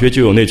得小学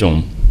就有那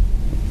种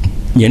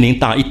年龄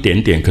大一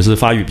点点，可是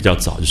发育比较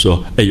早，就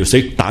说有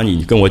谁打你，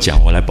你跟我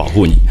讲，我来保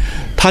护你。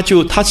他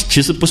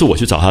其实不是我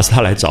去找他，是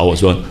他来找我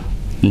说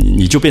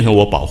你就变成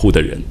我保护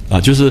的人啊。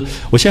就是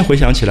我现在回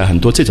想起来很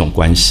多这种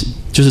关系，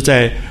就是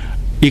在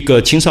一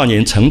个青少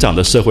年成长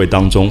的社会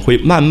当中会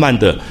慢慢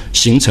的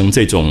形成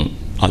这种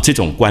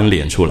关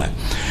联出来。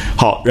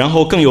好，然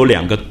后更有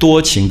2个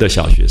多情的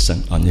小学生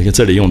啊，你看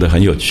这里用的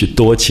很有趣，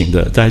多情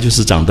的，大概就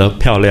是长得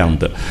漂亮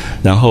的，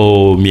然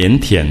后腼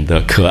腆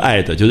的、可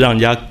爱的，就让人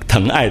家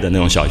疼爱的那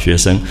种小学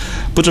生。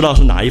不知道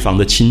是哪一房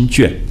的亲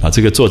眷啊，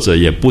这个作者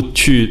也不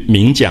去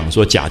明讲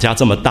说贾家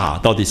这么大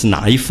到底是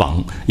哪一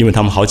房，因为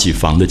他们好几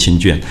房的亲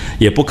眷，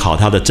也不考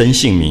他的真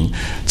姓名，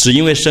只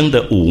因为生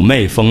得妩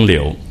媚风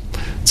流。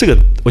这个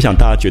我想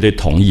大家绝对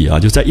同意啊，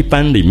就在一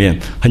班里面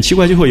很奇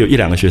怪，就会有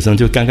1-2个学生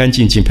就干干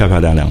净净漂漂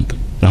亮亮的，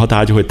然后大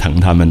家就会疼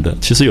他们的。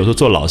其实有时候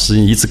做老师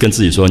你一直跟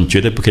自己说你绝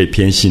对不可以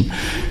偏心，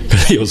可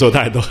是有时候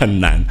大家都很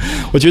难。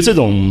我觉得这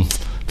种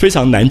非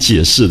常难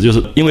解释，就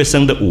是因为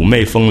生得妩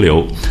媚风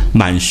流，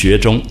满学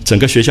中整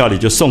个学校里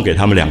就送给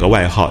他们2个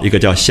外号，一个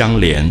叫香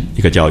莲，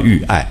一个叫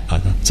玉爱啊，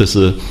这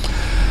是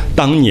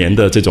当年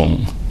的这种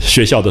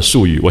学校的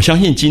术语。我相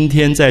信今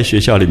天在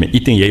学校里面一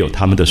定也有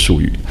他们的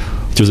术语，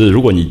就是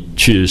如果你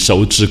去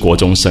熟知国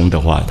中生的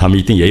话，他们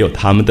一定也有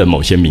他们的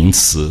某些名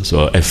词，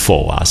说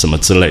F4 啊什么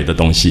之类的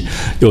东西，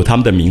有他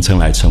们的名称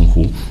来称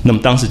呼。那么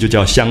当时就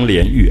叫香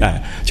莲玉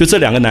爱，就这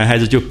2个男孩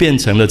子就变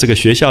成了这个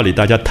学校里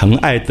大家疼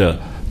爱的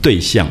对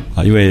象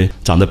啊，因为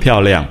长得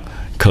漂亮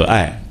可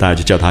爱，大家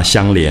就叫他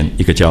香莲，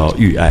一个叫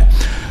玉爱。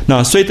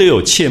那虽都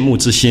有切慕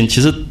之心，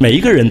其实每一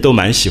个人都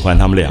蛮喜欢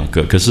他们2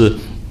个，可是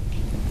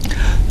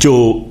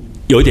就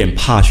有点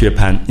怕薛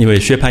蟠，因为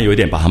薛蟠有一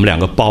点把他们2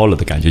个包了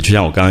的感觉，就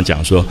像我刚刚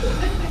讲说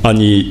啊，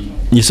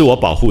你是我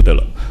保护的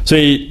了，所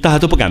以大家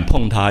都不敢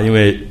碰他，因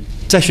为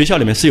在学校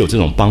里面是有这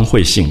种帮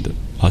会性的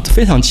啊，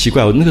非常奇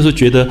怪。我那个时候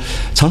觉得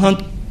常常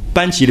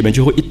班级里面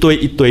就会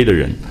一堆的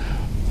人，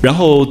然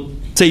后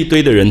这一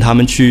堆的人他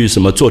们去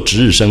什么做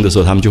值日生的时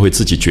候，他们就会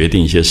自己决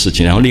定一些事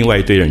情，然后另外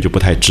一堆人就不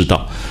太知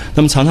道，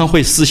那么常常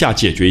会私下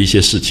解决一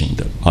些事情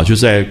的啊，就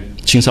在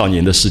青少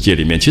年的世界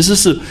里面，其实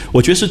是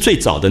我觉得是最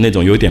早的那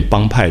种有点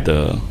帮派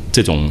的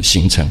这种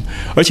形成，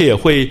而且也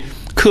会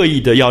刻意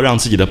的要让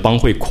自己的帮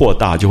会扩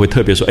大，就会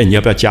特别说你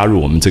要不要加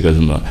入我们这个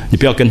什么，你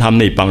不要跟他们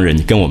那帮人，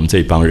你跟我们这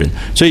一帮人。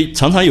所以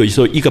常常有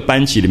时候一个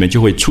班级里面就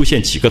会出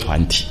现几个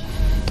团体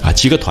啊，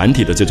几个团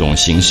体的这种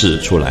形式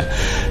出来，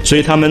所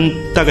以他们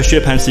大概薛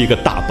蟠是一个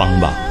大帮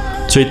吧，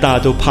所以大家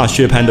都怕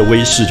薛蟠的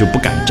威势，就不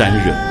敢沾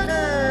惹。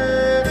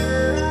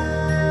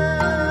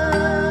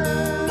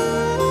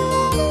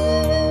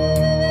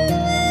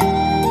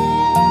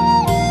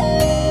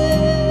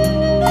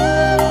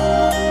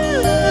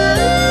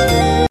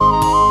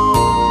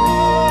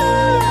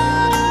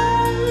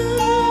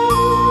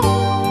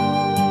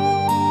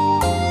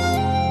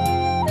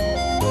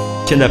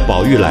现在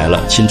宝玉来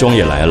了，秦钟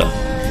也来了，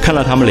看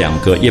到他们2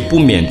个也不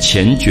免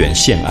缱绻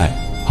献爱。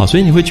好，所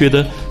以你会觉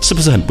得是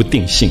不是很不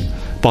定性？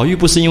宝玉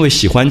不是因为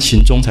喜欢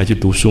秦钟才去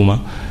读书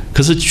吗？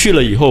可是去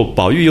了以后，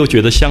宝玉又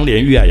觉得香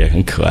莲玉爱也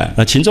很可爱，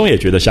那秦钟也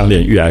觉得香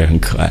莲玉爱也很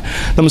可爱。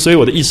那么所以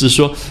我的意思是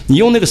说，你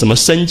用那个什么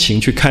深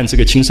情去看这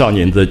个青少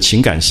年的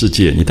情感世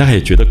界，你大概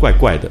也觉得怪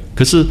怪的。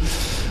可是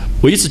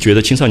我一直觉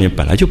得青少年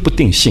本来就不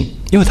定性，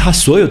因为他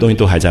所有东西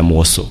都还在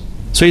摸索，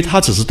所以他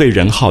只是对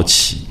人好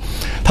奇，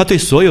他对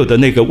所有的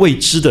那个未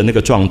知的那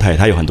个状态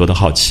他有很多的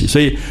好奇。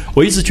所以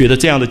我一直觉得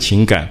这样的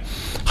情感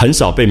很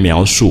少被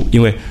描述，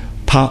因为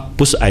它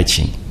不是爱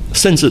情，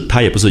甚至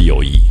它也不是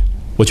友谊。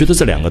我觉得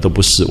这两个都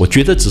不是，我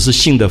觉得只是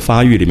性的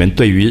发育里面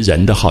对于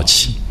人的好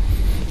奇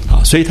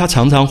所以它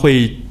常常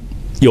会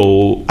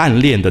有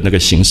暗恋的那个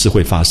形式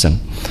会发生，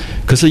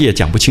可是也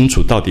讲不清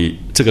楚到底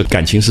这个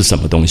感情是什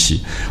么东西。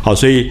好，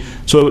所以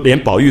说连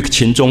宝玉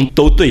秦钟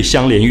都对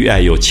香莲玉爱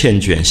有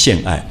缱绻献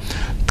爱，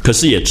可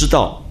是也知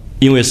道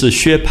因为是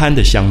薛蟠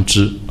的相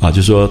知就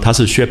是说他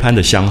是薛蟠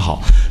的相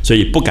好，所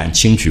以不敢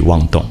轻举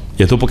妄动，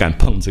也都不敢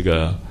碰这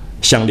个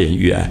香莲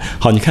玉爱。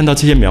好，你看到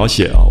这些描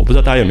写我不知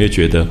道大家有没有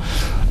觉得，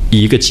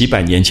以一个几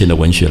百年前的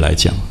文学来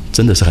讲，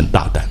真的是很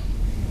大胆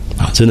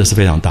真的是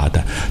非常大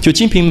胆。就《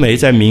金瓶梅》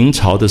在明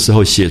朝的时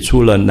候写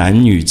出了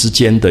男女之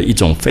间的一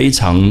种非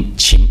常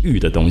情欲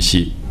的东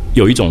西，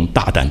有一种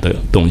大胆的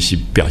东西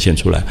表现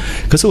出来。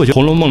可是我觉得《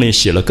红楼梦》里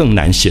写了更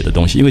难写的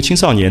东西，因为青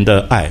少年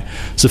的爱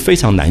是非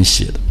常难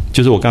写的。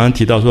就是我刚刚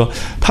提到说，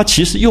它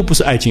其实又不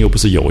是爱情，又不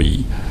是友谊，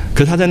可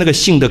是它在那个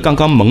性的刚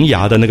刚萌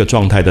芽的那个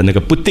状态的那个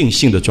不定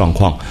性的状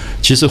况，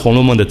其实《红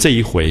楼梦》的这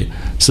一回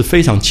是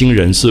非常惊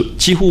人，是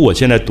几乎我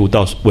现在读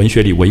到文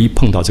学里唯一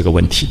碰到这个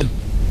问题的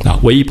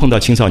唯一碰到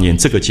青少年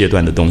这个阶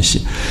段的东西。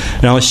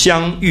然后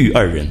香玉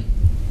二人，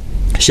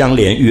香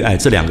莲玉爱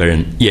这两个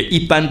人也一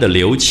般的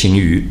留情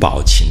于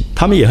宝琴，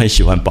他们也很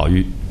喜欢宝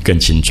玉跟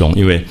秦钟，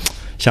因为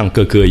像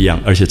哥哥一样，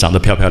而且长得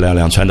漂漂亮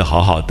亮，穿得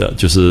好好的，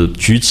就是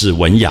举止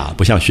文雅，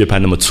不像薛蟠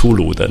那么粗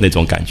鲁的那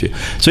种感觉。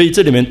所以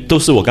这里面都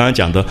是我刚刚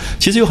讲的，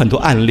其实有很多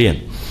暗恋，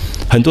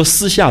很多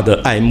私下的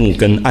爱慕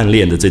跟暗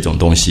恋的这种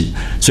东西。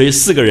所以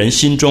四个人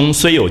心中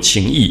虽有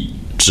情意，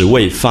只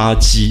为发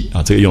机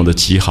这个用的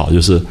极好，就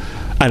是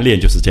暗恋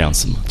就是这样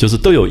子嘛，就是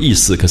都有意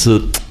思，可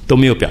是都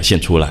没有表现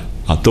出来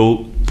都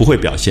不会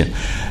表现。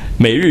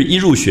每日一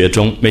入学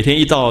中，每天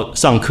一到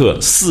上课，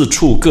四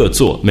处各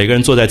坐，每个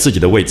人坐在自己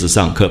的位置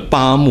上，可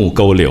八目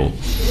勾留。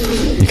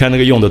你看那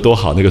个用的多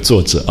好，那个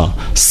作者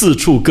四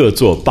处各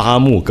坐，八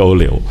目勾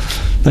留。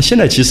那现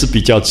在其实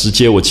比较直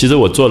接，其实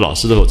我做老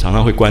师的时候常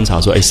常会观察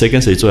说，谁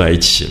跟谁坐在一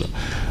起了，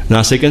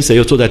那谁跟谁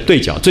又坐在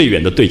对角最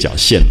远的对角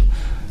线。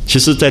其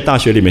实在大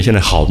学里面现在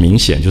好明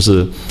显，就是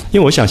因为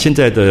我想现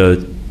在的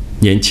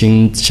年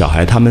轻小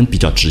孩他们比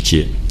较直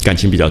接，感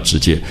情比较直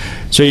接，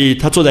所以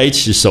他坐在一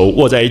起，手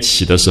握在一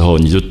起的时候，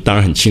你就当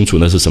然很清楚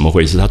那是什么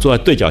回事。他坐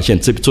在对角线，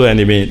这坐在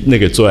那边，那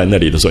个坐在那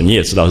里的时候，你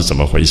也知道是怎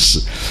么回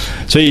事，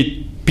所以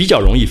比较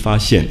容易发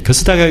现。可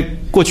是大概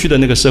过去的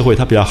那个社会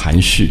它比较含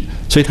蓄，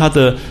所以他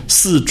的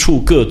四处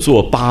各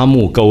坐，八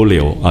目勾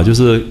留就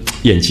是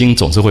眼睛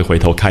总是会回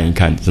头看一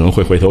看，只能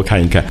会回头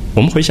看一看。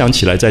我们回想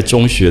起来，在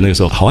中学那个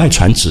时候好爱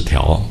传纸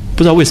条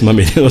不知道为什么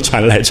每天都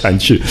传来传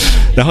去，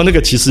然后那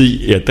个其实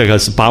也大概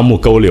是八目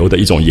勾留的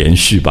一种延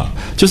续吧。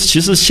就是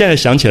其实现在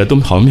想起来都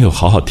好像没有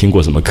好好听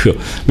过什么课，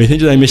每天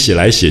就在那边写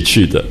来写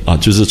去的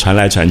就是传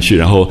来传去，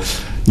然后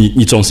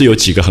你总是有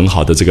几个很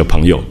好的这个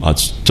朋友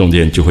中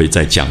间就会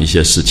再讲一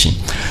些事情。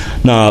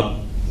那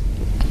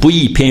不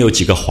亦偏有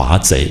几个华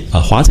贼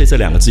华贼这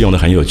两个字用的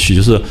很有趣，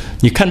就是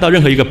你看到任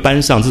何一个班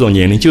上这种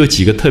年龄，就有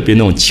几个特别那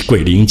种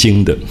鬼灵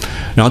精的，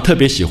然后特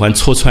别喜欢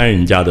戳穿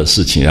人家的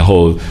事情，然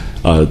后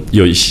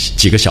有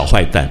几个小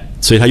坏蛋，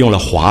所以他用了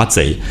华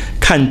贼，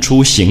看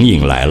出形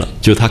影来了，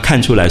就是他看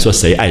出来说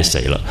谁爱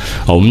谁了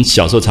我们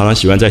小时候常常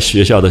喜欢在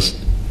学校的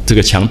这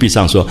个墙壁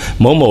上说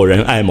某某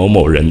人爱某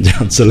某人这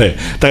样之类，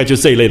大概就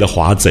这一类的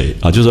华贼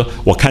就是说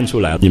我看出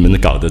来你们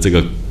搞的这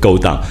个勾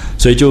当，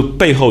所以就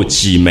背后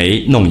挤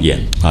眉弄眼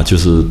就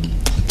是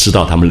知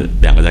道他们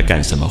两个在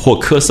干什么，或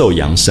咳嗽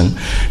扬声。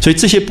所以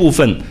这些部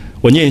分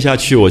我念下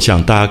去，我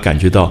想大家感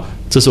觉到，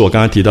这是我刚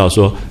刚提到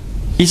说，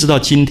一直到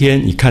今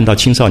天你看到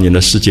青少年的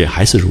世界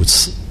还是如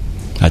此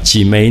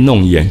挤眉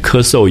弄眼、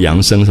咳嗽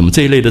扬声什么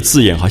这一类的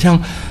字眼，好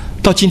像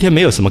到今天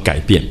没有什么改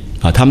变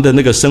他们的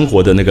那个生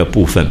活的那个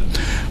部分。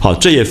好，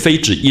这也非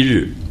止一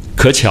日，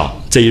可巧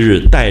这一日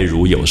待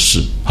如有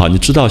事。好，你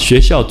知道学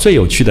校最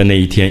有趣的那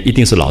一天一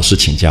定是老师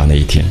请假那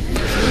一天，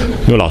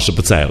因为老师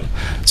不在了，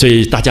所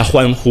以大家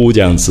欢呼这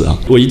样子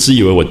我一直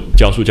以为我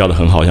教书教得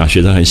很好，我想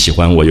学生很喜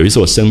欢我。有一次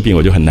我生病，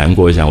我就很难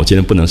过，我想我今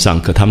天不能上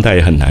课，他们大家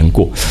也很难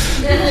过。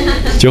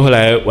结果后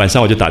来晚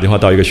上我就打电话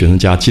到一个学生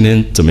家，今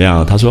天怎么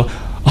样？他说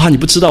你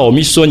不知道，我们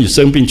一说你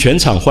生病，全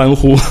场欢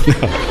呼。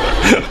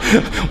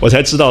我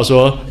才知道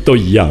说都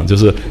一样，就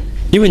是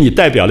因为你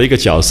代表了一个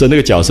角色，那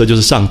个角色就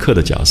是上课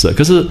的角色。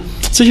可是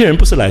这些人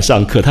不是来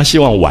上课，他希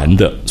望玩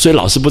的，所以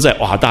老师不在，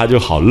大家就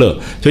好乐。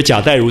所以贾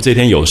代儒这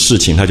天有事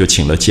情，他就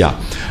请了假，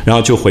然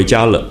后就回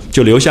家了，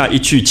就留下一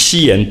句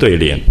七言对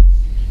联。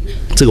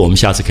这个我们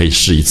下次可以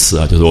试一次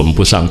啊，就是我们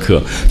不上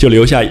课，就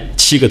留下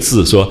7个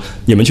字说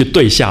你们去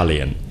对下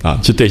联啊，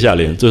去对下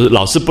联，就是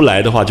老师不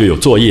来的话就有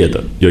作业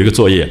的，有一个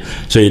作业，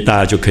所以大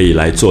家就可以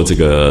来做这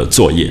个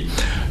作业，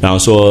然后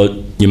说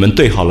你们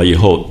对好了以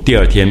后，第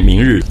2天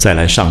明日再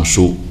来上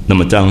书。那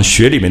么当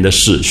学里面的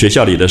事，学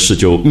校里的事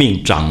就命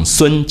长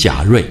孙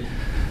贾瑞。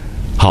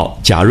好，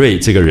贾瑞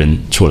这个人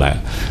出来，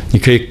你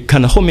可以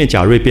看到后面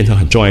贾瑞变成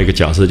很重要一个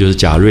角色，就是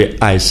贾瑞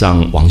爱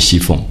上王熙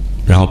凤，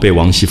然后被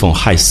王熙凤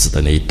害死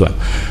的那一段。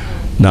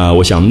那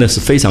我想那是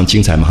非常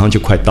精彩，马上就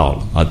快到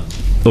了啊！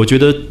我觉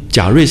得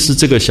贾瑞是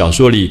这个小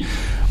说里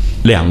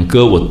2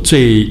个我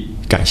最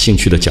感兴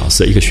趣的角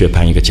色，一个薛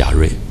蟠，一个贾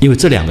瑞，因为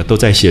这2个都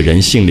在写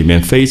人性里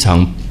面非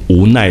常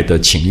无奈的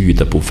情欲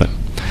的部分。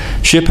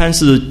薛蟠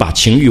是把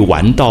情欲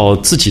玩到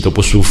自己都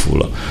不舒服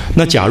了，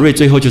那贾瑞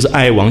最后就是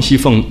爱王熙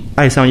凤，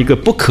爱上一个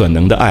不可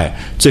能的爱，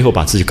最后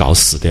把自己搞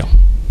死掉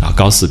啊，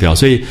搞死掉。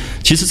所以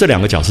其实这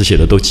2个角色写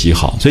的都极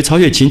好，所以曹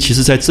雪芹其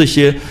实在这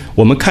些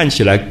我们看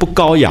起来不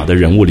高雅的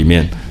人物里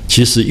面，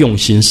其实用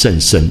心甚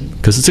深。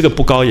可是这个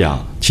不高雅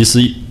其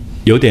实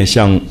有点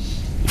像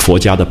佛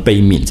家的悲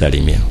悯在里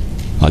面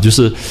啊，就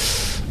是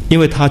因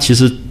为他其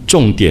实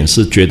重点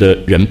是觉得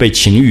人被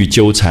情欲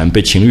纠缠，被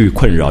情欲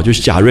困扰，就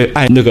是贾瑞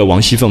爱那个王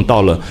熙凤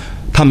到了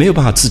他没有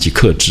办法自己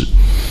克制，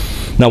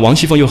那王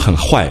熙凤又很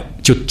坏，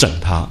就整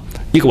他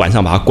一个晚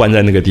上把他关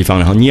在那个地方，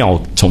然后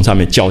尿从上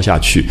面浇下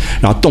去，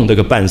然后冻得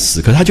个半死，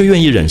可是他就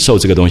愿意忍受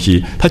这个东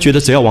西，他觉得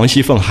只要王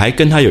熙凤还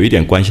跟他有一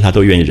点关系，他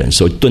都愿意忍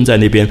受，蹲在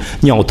那边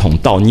尿桶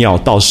倒尿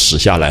倒屎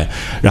下来，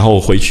然后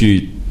回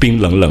去冰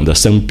冷冷的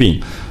生病，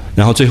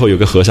然后最后有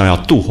个和尚要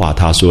度化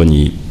他，说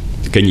你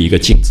给你一个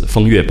镜子，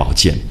风月宝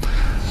鉴，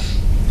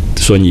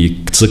说你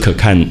只可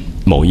看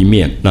某一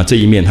面，那这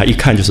一面他一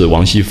看就是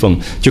王熙凤，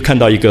就看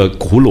到一个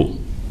骷髅，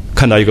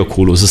看到一个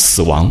骷髅是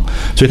死亡，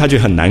所以他就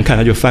很难看，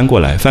他就翻过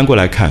来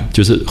看，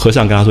就是和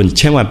尚跟他说你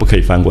千万不可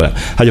以翻过来，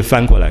他就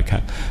翻过来看，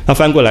他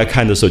翻过来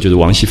看的时候就是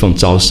王熙凤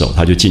招手，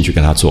他就进去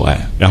跟他做爱，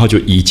然后就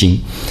遗精，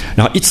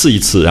然后一次一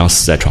次然后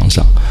死在床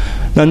上。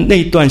那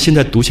一段现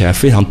在读起来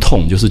非常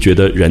痛，就是觉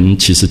得人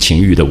其实情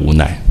欲的无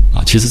奈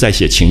啊，其实在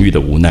写情欲的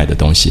无奈的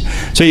东西。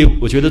所以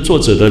我觉得作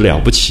者的了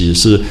不起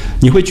是，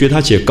你会觉得他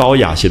写高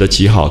雅写得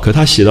极好，可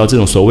他写到这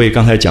种所谓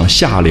刚才讲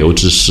下流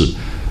之事，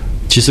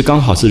其实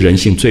刚好是人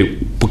性最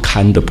不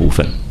堪的部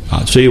分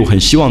啊。所以我很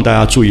希望大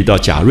家注意到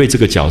贾瑞这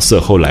个角色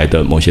后来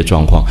的某些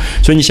状况。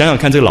所以你想想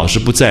看，这个老师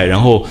不在，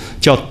然后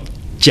叫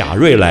贾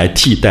瑞来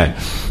替代，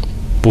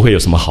不会有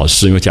什么好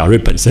事，因为贾瑞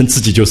本身自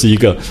己就是一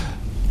个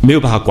没有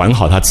办法管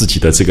好他自己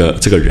的这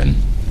个人。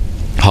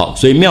好，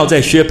所以妙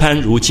在薛蟠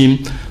如今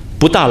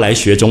不大来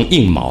学中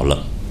应卯了。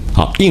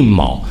好，应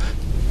卯，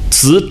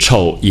子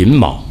丑寅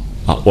卯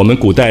啊。我们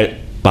古代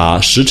把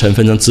时辰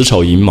分成子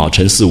丑寅卯，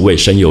辰巳午未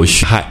申酉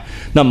戌亥。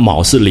那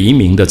卯是黎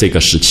明的这个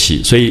时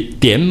期，所以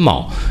点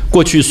卯，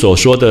过去所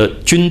说的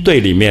军队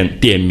里面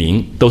点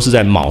名都是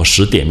在卯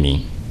时点名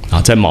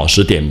啊，在卯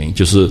时点名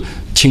就是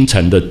清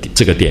晨的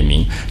这个点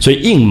名。所以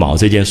应卯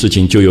这件事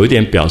情就有一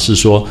点表示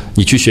说，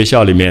你去学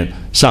校里面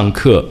上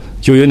课，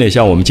就有点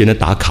像我们今天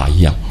打卡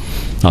一样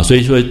啊。所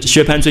以说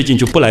薛蟠最近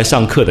就不来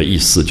上课的意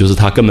思，就是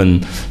他根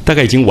本大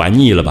概已经玩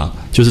腻了吧，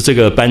就是这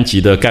个班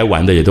级的该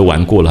玩的也都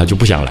玩过了，他就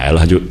不想来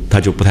了，他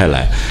就不太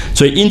来。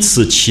所以因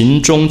此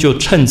秦钟就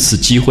趁此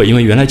机会，因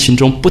为原来秦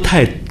钟不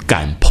太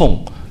敢碰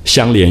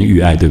相连玉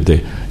爱，对不对？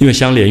因为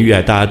相连玉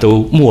爱大家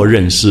都默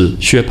认是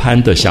薛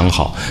蟠的相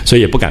好，所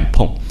以也不敢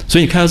碰。所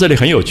以你看到这里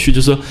很有趣，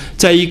就是说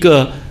在一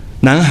个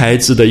男孩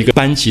子的一个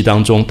班级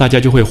当中，大家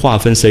就会划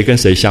分谁跟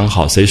谁相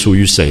好，谁属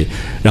于谁，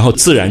然后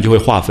自然就会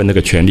划分那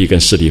个权力跟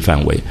势力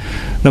范围。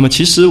那么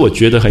其实我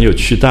觉得很有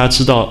趣，大家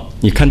知道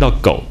你看到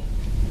狗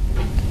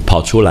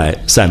跑出来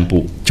散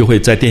步，就会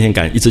在电线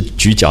杆一直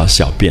举脚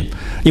小便，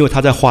因为它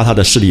在画它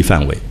的势力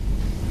范围。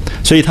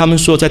所以他们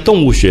说在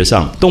动物学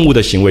上，动物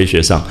的行为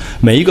学上，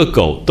每一个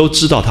狗都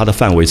知道它的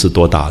范围是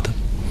多大的，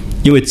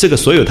因为这个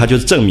所有它就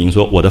是证明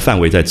说我的范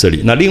围在这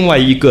里，那另外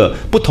一个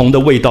不同的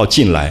味道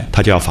进来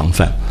它就要防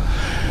范。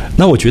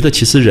那我觉得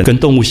其实人跟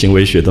动物行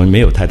为学都没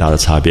有太大的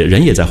差别，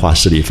人也在画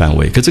势力范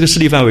围，可这个势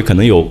力范围可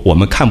能有我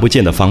们看不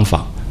见的方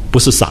法，不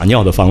是撒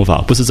尿的方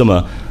法，不是这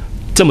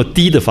么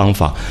低的方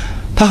法，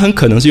他很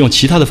可能是用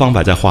其他的方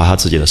法在画他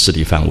自己的势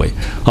力范围。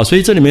好，所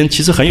以这里面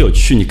其实很有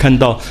趣，你看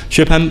到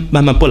薛蟠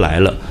慢慢不来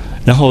了，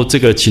然后这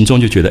个秦钟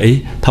就觉得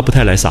他不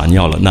太来撒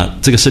尿了，那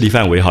这个势力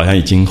范围好像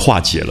已经化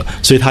解了，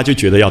所以他就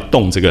觉得要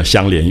动这个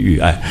相连玉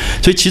爱。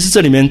所以其实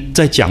这里面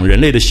在讲人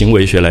类的行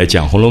为学来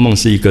讲，《红楼梦》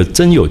是一个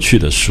真有趣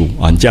的书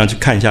啊！你这样去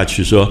看下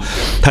去说，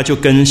它就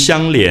跟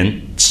相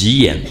连、急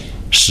眼、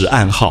识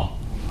暗号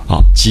啊，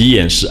急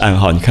眼识暗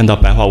号，你看到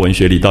白话文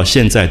学里到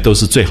现在都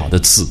是最好的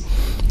字，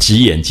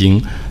急眼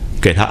睛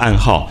给他暗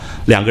号，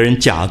两个人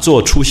假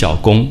作出小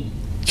宫，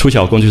出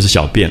小宫就是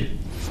小便。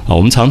我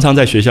们常常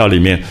在学校里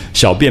面，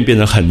小便变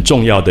成很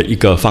重要的一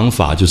个方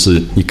法，就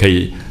是你可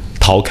以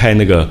逃开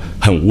那个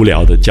很无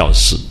聊的教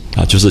室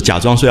啊，就是假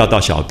装说要到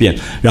小便，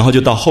然后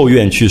就到后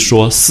院去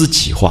说私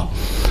己话，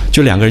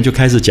就两个人就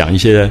开始讲一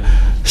些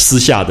私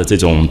下的这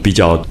种比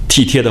较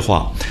体贴的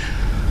话。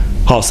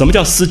好，什么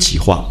叫私己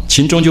话？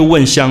秦钟就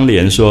问香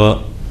莲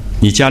说：“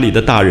你家里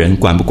的大人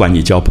管不管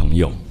你交朋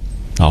友？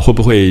啊，会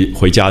不会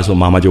回家的时候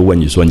妈妈就问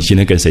你说你今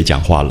天跟谁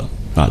讲话了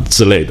啊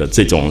之类的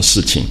这种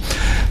事情？”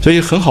所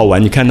以很好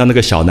玩，你看到那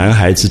个小男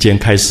孩之间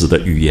开始的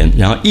语言，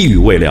然后一语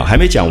未了，还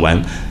没讲完，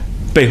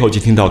背后就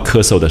听到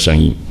咳嗽的声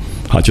音。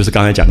好，就是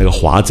刚才讲那个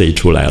华贼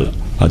出来了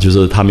啊，就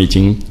是他们已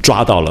经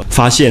抓到了，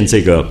发现这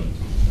个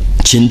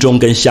秦钟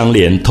跟香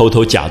莲偷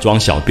偷假装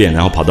小便，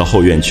然后跑到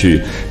后院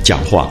去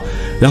讲话，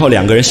然后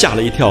两个人吓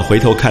了一跳，回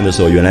头看的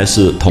时候，原来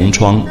是同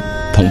窗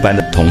同班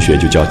的同学，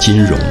就叫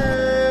金荣。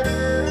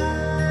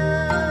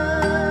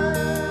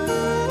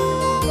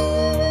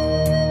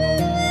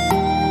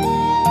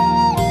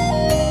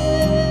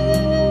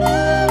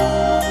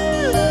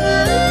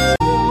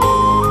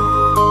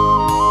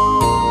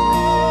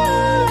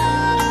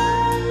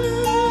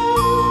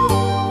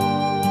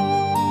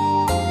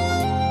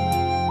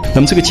那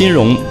么这个金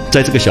荣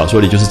在这个小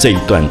说里就是这一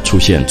段出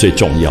现最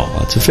重要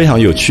啊，这非常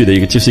有趣的一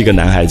个，就是一个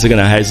男孩，这个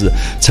男孩子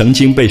曾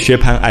经被薛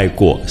蟠爱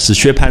过，是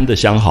薛蟠的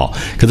相好，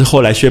可是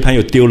后来薛蟠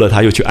又丢了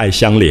他，又去爱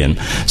香莲，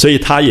所以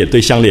他也对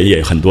香莲也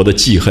有很多的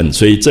记恨，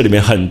所以这里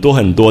面很多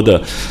很多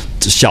的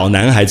小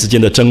男孩之间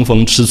的争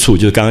风吃醋，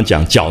就是刚刚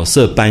讲角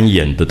色扮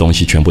演的东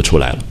西全部出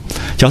来了。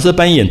角色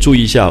扮演注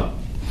意一下，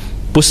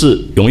不是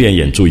永远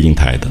演祝英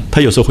台的，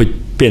他有时候会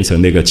变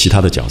成那个其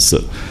他的角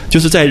色，就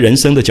是在人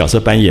生的角色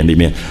扮演里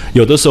面，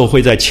有的时候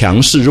会在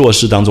强势弱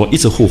势当中一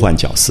直互换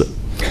角色。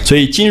所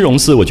以金荣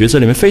是我觉得这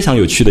里面非常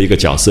有趣的一个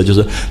角色，就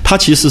是他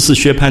其实是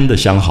薛蟠的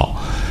相好，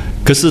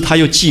可是他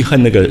又记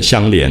恨那个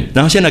香莲，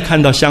然后现在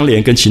看到香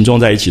莲跟秦钟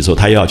在一起的时候，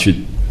他又要去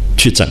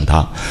整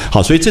他。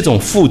好，所以这种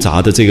复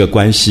杂的这个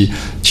关系，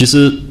其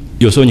实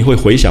有时候你会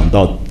回想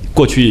到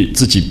过去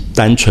自己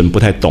单纯不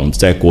太懂，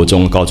在国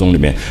中高中里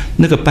面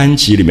那个班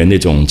级里面那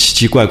种奇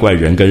奇怪怪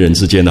人跟人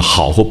之间的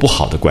好或不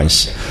好的关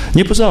系，你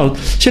也不知道，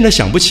现在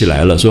想不起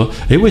来了，说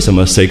为什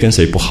么谁跟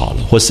谁不好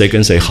了，或谁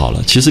跟谁好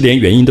了，其实连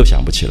原因都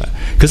想不起来，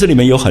可是里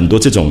面有很多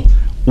这种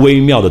微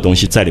妙的东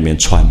西在里面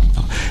穿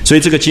啊。所以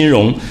这个金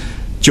荣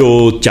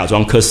就假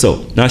装咳嗽，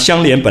那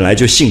香莲本来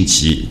就性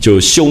急，就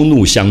羞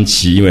怒相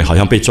激，因为好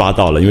像被抓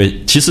到了，因为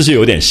其实是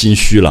有点心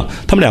虚了，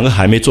他们两个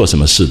还没做什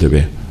么事，对不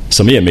对？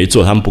什么也没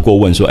做，他们不过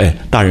问说：“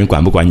大人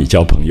管不管你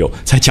交朋友？”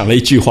才讲了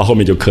一句话，后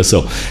面就咳嗽。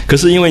可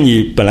是因为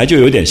你本来就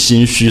有点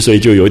心虚，所以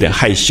就有点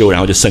害羞，然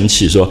后就生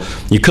气说：“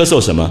你咳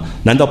嗽什么？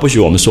难道不许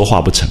我们说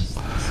话不成？”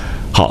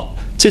好，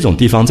这种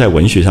地方在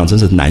文学上真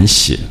是难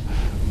写。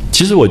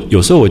其实我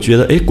有时候我觉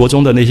得，国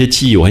中的那些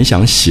记忆我很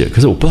想写，可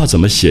是我不知道怎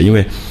么写，因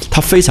为它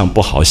非常不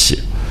好写。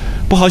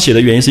不好写的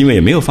原因是因为也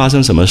没有发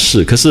生什么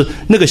事，可是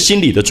那个心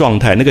理的状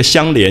态，那个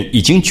香莲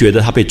已经觉得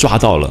他被抓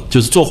到了，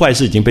就是做坏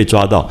事已经被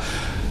抓到。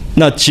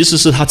那其实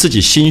是他自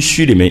己心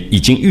虚里面已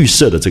经预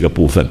设的这个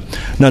部分。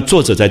那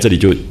作者在这里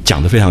就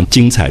讲得非常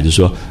精彩，就是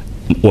说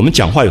我们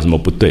讲话有什么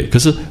不对？可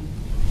是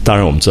当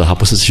然我们知道他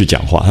不是去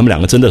讲话，他们两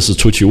个真的是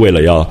出去为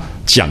了要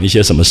讲一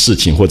些什么事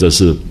情，或者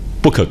是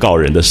不可告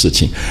人的事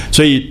情，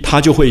所以他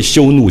就会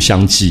羞怒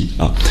相激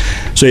啊。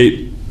所以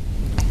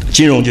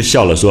金荣就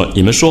笑了说：“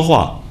你们说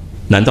话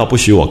难道不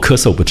许我咳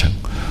嗽不成？”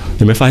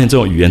有没有发现这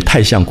种语言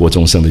太像国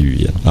中生的语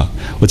言啊？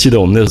我记得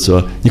我们那个时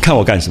候，你看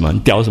我干什么？你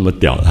屌什么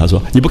屌？他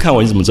说你不看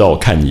我，你怎么知道我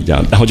看你？这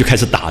样，然后就开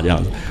始打这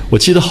样子。我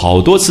记得好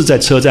多次在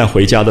车站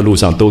回家的路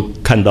上，都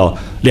看到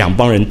两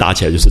帮人打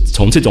起来，就是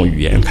从这种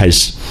语言开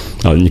始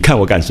啊。你看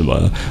我干什么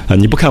啊？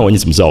你不看我，你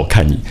怎么知道我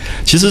看你？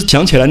其实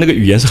讲起来，那个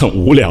语言是很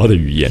无聊的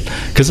语言，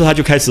可是他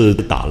就开始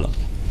打了。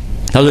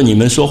他说：“你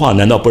们说话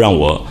难道不让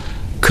我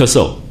咳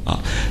嗽啊？”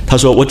他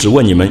说：“我只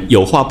问你们，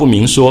有话不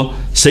明说，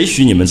谁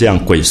许你们这样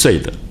鬼祟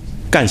的？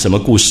干什么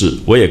故事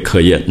我也可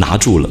以拿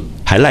住了，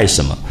还赖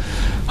什么？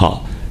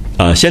好，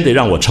先得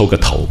让我抽个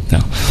头。这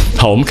样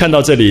好，我们看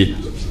到这里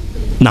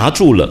拿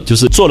住了，就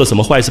是做了什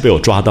么坏事被我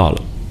抓到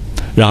了，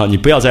然后你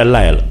不要再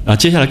赖了啊。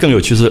接下来更有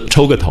趣是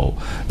抽个头，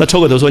那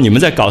抽个头说你们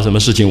在搞什么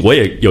事情，我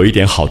也有一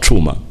点好处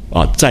嘛，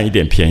啊，占一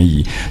点便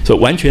宜，所以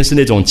完全是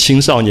那种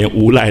青少年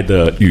无赖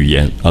的语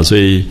言啊。所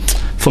以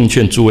奉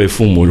劝诸位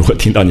父母，如果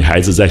听到你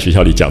孩子在学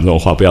校里讲这种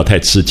话，不要太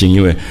吃惊，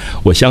因为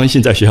我相信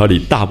在学校里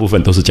大部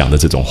分都是讲的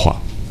这种话。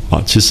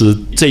啊，其实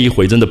这一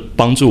回真的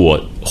帮助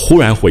我忽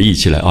然回忆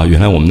起来啊，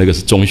原来我们那个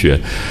是中学，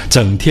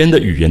整天的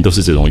语言都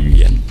是这种语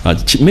言啊，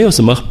没有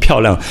什么漂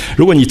亮。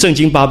如果你正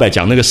经八百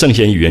讲那个圣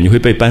贤语言，你会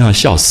被班上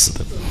笑死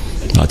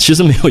的啊。其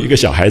实没有一个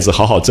小孩子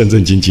好好正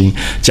正经经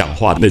讲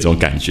话的那种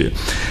感觉。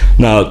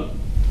那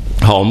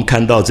好，我们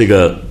看到这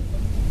个。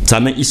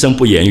咱们一声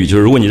不言语，就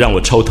是如果你让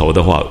我抽头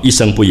的话，一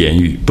声不言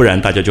语，不然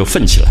大家就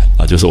愤起来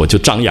啊！就是我就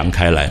张扬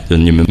开来，就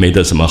是你们没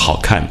得什么好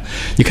看。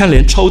你看，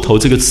连抽头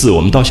这个字，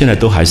我们到现在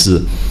都还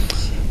是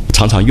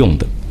常常用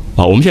的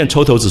啊。我们现在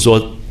抽头只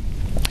说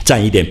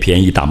占一点便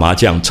宜，打麻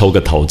将抽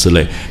个头之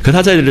类，可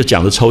他在这里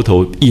讲的抽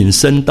头，引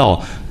申到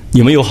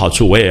你们有好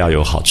处，我也要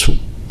有好处。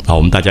好，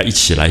我们大家一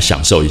起来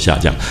享受一下，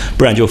这样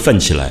不然就愤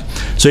起来。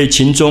所以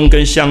秦钟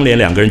跟香莲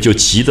两个人就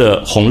急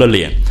得红了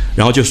脸，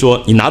然后就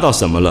说：“你拿到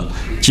什么了？”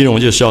金荣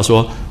就笑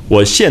说：“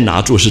我现拿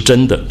住是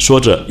真的。说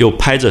着又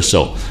拍着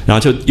手，然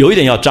后就有一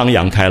点要张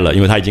扬开了，因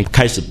为他已经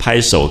开始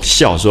拍手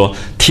笑说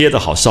贴的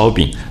好烧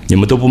饼，你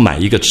们都不买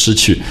一个吃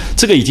去。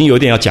这个已经有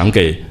点要讲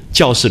给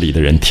教室里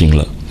的人听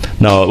了。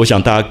那我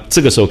想大家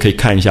这个时候可以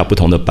看一下不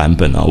同的版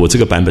本啊，我这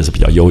个版本是比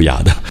较优雅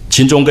的。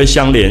秦钟跟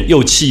香莲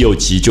又气又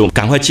急，就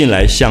赶快进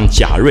来向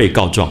贾瑞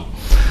告状。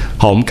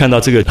好，我们看到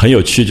这个很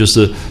有趣，就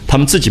是他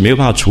们自己没有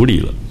办法处理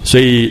了，所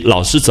以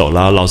老师走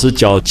了，老师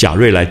叫贾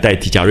瑞来代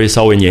替。贾瑞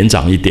稍微年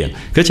长一点，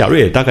可贾瑞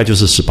也大概就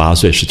是18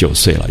岁、19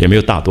岁了，也没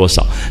有大多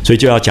少，所以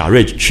就要贾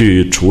瑞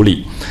去处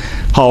理。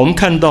好，我们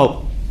看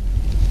到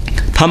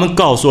他们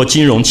告说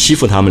金荣欺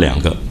负他们两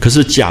个，可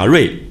是贾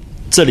瑞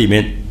这里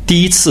面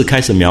第一次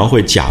开始描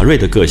绘贾瑞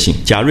的个性。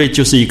贾瑞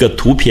就是一个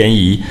图便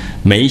宜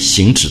没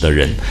行止的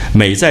人，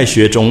美在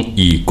学中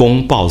以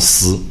公报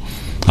私。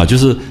就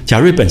是贾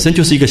瑞本身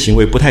就是一个行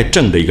为不太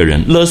正的一个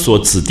人，勒索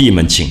子弟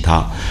们请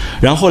他，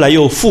然后后来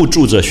又附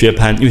助着薛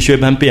蟠，因为薛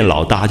蟠变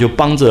老大，就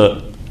帮着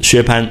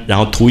薛蟠，然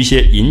后图一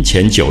些银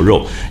钱酒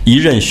肉，一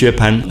任薛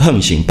蟠横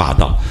行霸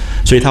道，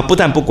所以他不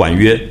但不管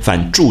约，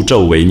反助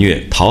纣为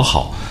虐，讨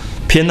好。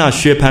偏那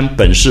薛蟠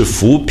本是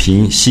扶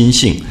贫心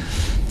性，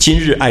今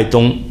日爱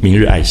东，明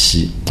日爱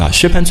西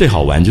薛蟠最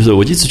好玩，就是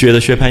我一直觉得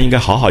薛蟠应该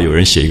好好有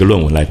人写一个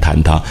论文来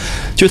谈他，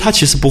就他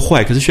其实不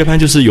坏，可是薛蟠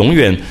就是永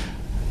远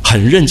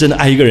很认真的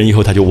爱一个人以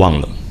后他就忘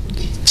了。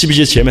记不记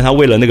得前面他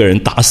为了那个人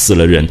打死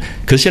了人，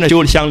可是现在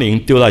丢香菱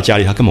丢到家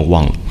里他根本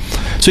忘了，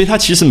所以他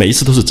其实每一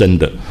次都是真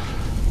的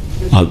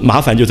麻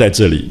烦就在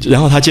这里。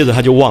然后他接着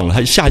他就忘了，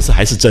他下一次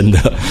还是真的，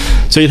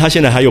所以他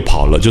现在他又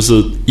跑了，就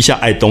是一下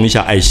爱东一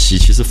下爱西，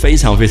其实非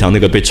常非常那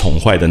个被宠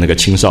坏的那个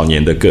青少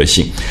年的个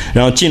性。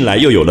然后进来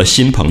又有了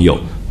新朋友，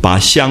把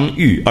香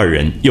玉二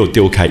人又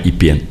丢开一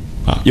边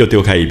又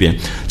丢开一边。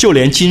就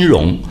连金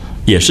荣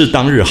也是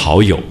当日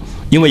好友，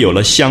因为有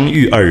了香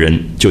玉二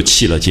人就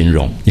弃了金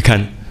荣。你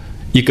看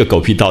一个狗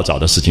屁倒灶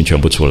的事情全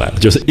部出来了，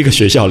就是一个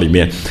学校里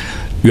面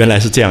原来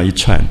是这样一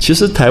串。其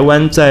实台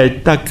湾在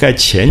大概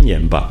前年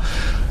吧，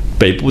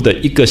北部的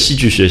一个戏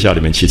剧学校里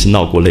面其实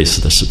闹过类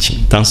似的事情，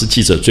当时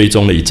记者追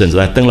踪了一阵子，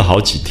还登了好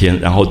几天，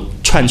然后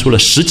串出了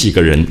10几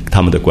个人他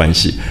们的关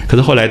系，可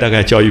是后来大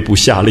概教育部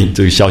下令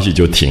这个消息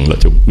就停了，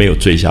就没有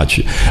追下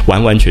去，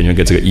完完全全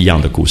跟这个一样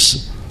的故事，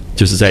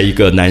就是在一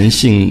个男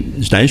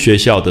学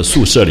校的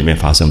宿舍里面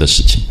发生的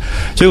事情。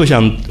所以我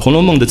想《红楼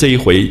梦》的这一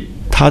回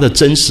它的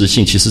真实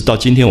性其实到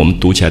今天我们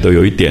读起来都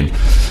有一点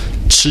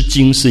吃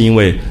惊，是因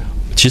为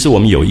其实我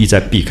们有意在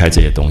避开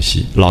这些东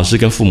西，老师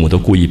跟父母都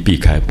故意避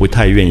开，不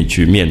太愿意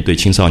去面对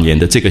青少年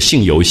的这个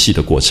性游戏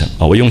的过程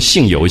我用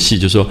性游戏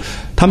就是说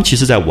他们其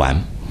实在玩，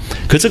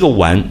可这个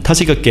玩它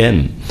是一个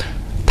game，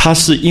他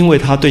是因为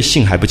他对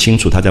性还不清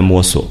楚，他在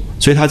摸索，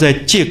所以他在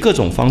借各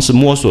种方式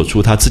摸索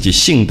出他自己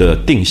性的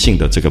定性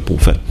的这个部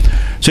分。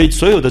所以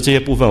所有的这些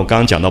部分我刚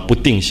刚讲到不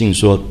定性，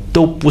说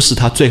都不是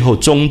他最后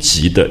终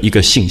极的一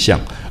个性象，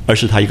而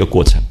是他一个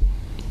过程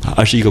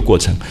而是一个过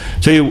程。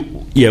所以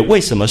也为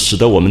什么使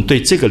得我们对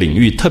这个领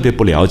域特别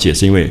不了解，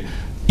是因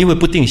为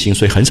不定性，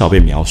所以很少被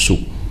描述。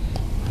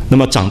那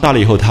么长大了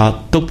以后他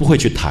都不会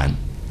去谈，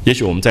也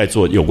许我们在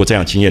座有过这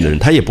样经验的人，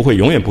他也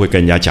永远不会跟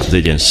人家讲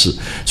这件事，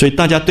所以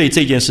大家对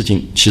这件事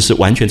情其实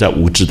完全在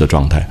无知的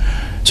状态。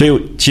所以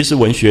其实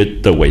文学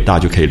的伟大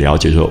就可以了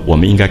解说，我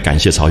们应该感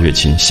谢曹雪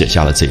芹写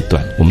下了这一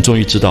段，我们终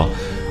于知道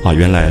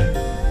原来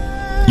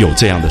有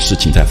这样的事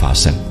情在发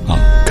生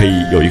可以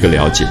有一个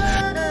了解。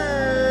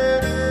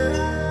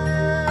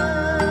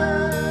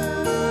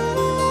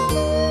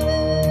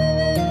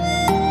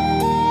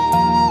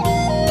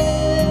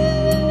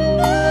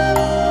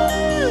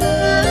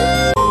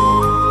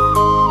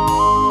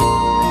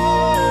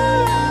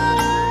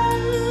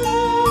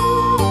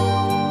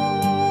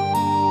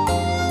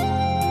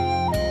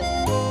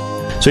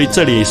所以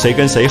这里谁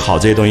跟谁好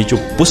这些东西就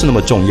不是那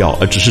么重要，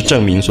而只是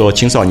证明说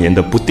青少年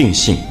的不定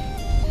性。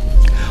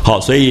好，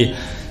所以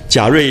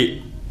贾瑞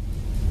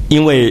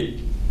因为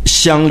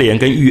香莲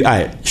跟玉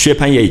爱，薛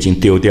蟠也已经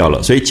丢掉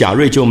了，所以贾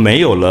瑞就没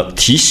有了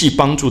提携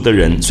帮助的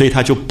人，所以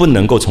他就不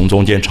能够从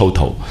中间抽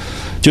头。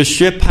就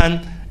薛蟠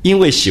因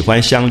为喜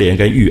欢香莲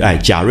跟玉爱，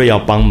贾瑞要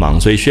帮忙，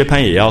所以薛蟠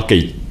也要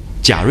给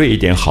贾瑞一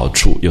点好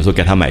处，有时候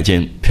给他买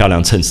件漂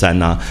亮衬衫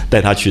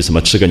带他去什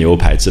么吃个牛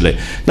排之类。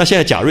那现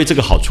在贾瑞这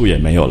个好处也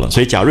没有了，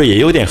所以贾瑞也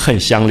有点恨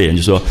香莲，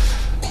就说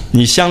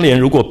你香莲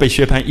如果被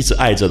薛蟠一直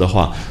爱着的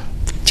话，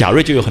贾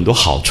瑞就有很多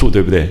好处，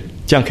对不对？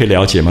这样可以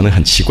了解吗？那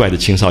很奇怪的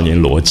青少年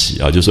逻辑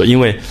就是说因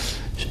为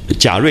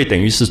贾瑞等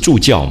于是助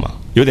教嘛，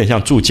有点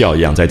像助教一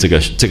样在这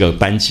个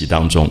班级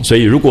当中，所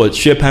以如果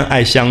薛蟠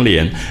爱香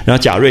莲，然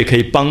后贾瑞可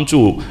以帮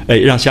助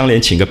让香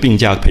莲请个病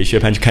假陪薛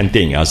蟠去看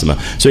电影什么，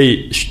所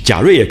以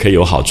贾瑞也可以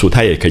有好处，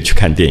他也可以去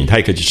看电影，他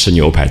也可以去吃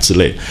牛排之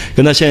类。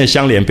可那现在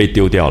香莲被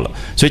丢掉了，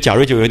所以贾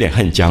瑞就有点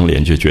恨香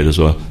莲，就觉得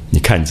说你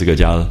看这个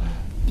家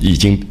已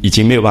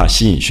经没有办法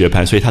吸引薛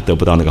蟠，所以他得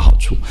不到那个好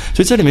处。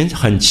所以这里面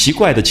很奇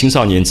怪的青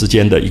少年之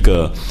间的一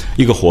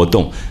个活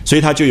动，所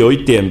以他就有一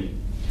点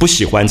不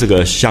喜欢这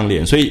个香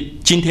莲。所以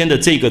今天的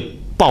这个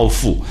报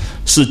复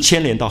是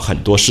牵连到很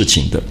多事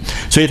情的，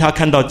所以他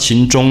看到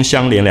秦钟、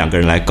香莲两个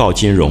人来告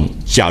金荣，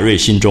贾瑞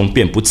心中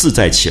便不自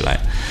在起来，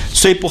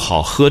虽不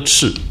好呵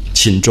斥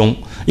秦钟，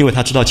因为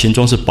他知道秦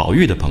钟是宝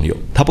玉的朋友，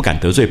他不敢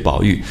得罪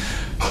宝玉，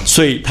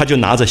所以他就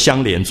拿着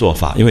香莲做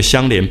法，因为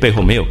香莲背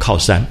后没有靠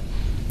山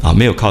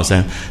没有靠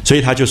山，所以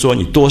他就说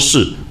你多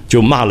事，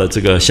就骂了这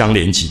个香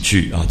莲几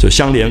句就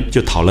香莲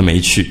就讨了没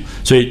趣，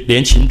所以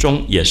连秦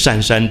钟也讪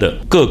讪的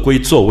各归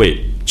座位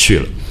去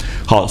了。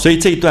好，所以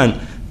这一段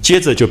接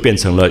着就变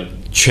成了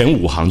全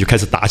武行就开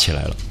始打起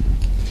来了。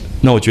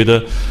那我觉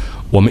得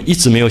我们一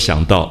直没有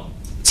想到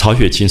曹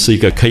雪芹是一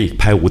个可以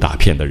拍武打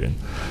片的人，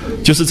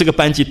就是这个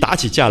班级打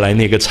起架来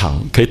那个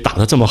场可以打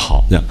得这么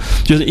好，这样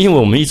就是因为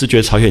我们一直觉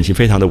得曹雪芹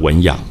非常的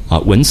文雅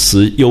文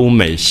辞优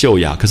美秀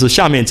雅，可是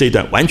下面这一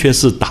段完全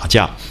是打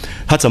架，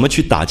他怎么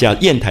去打架，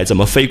砚台怎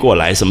么飞过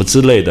来什么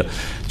之类的，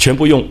全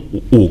部用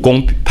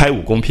拍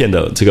武功片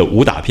的这个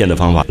武打片的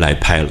方法来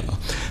拍了，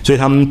所以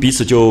他们彼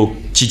此就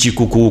叽叽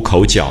咕咕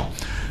口角。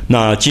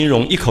那金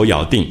荣一口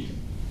咬定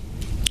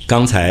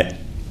刚才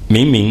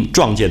明明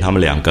撞见他们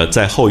两个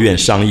在后院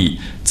商议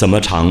怎么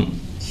长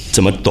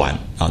怎么短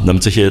那么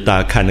这些大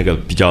家看那个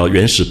比较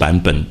原始版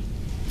本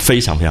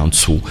非常非常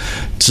粗，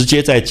直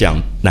接在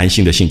讲男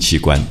性的性器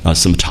官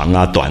什么长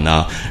短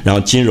然后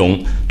金荣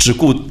只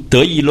顾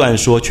得意乱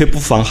说，却不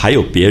妨还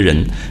有别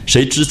人，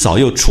谁知早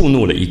又触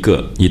怒了一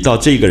个，你道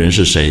这个人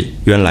是谁？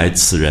原来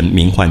此人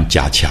名唤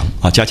贾强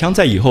贾强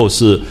在以后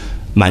是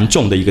蛮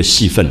重的一个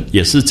戏份，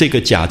也是这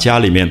个贾家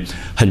里面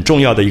很重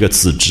要的一个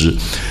子侄。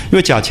因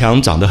为贾强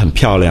长得很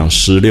漂亮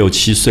，16、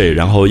17岁，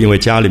然后因为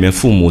家里面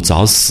父母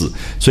早死，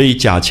所以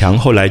贾强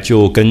后来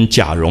就跟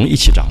贾蓉一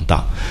起长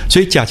大。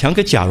所以贾强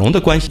跟贾蓉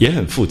的关系也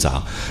很复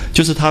杂，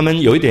就是他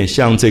们有一点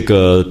像这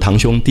个堂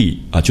兄弟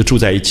就住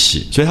在一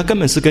起，所以他根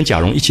本是跟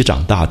贾蓉一起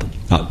长大的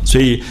所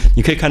以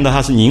你可以看到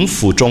他是宁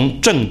府中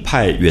正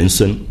派元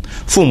孙，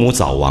父母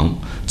早亡，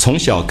从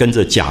小跟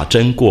着贾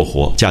珍过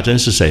活。贾珍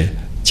是谁？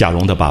贾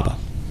蓉的爸爸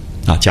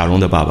贾蓉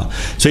的爸爸，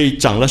所以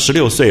长了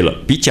16岁了，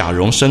比贾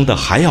蓉生的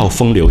还要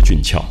风流俊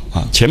俏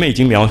前面已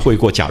经描绘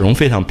过，贾蓉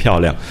非常漂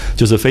亮，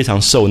就是非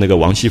常受那个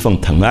王熙凤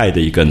疼爱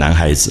的一个男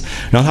孩子，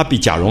然后他比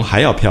贾蓉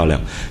还要漂亮，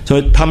所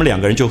以他们两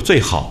个人就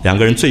最好，两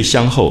个人最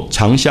相厚，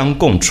长相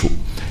共处。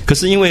可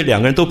是因为两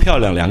个人都漂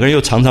亮，两个人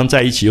又常常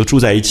在一起，又住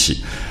在一起，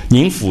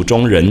宁府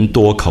中人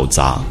多口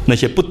杂，那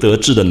些不得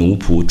志的奴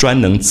仆专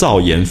能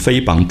造言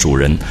诽谤主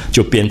人，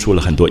就编出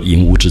了很多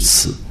淫污之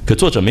词。可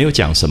作者没有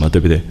讲什么，对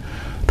不对？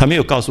他没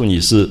有告诉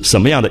你是什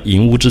么样的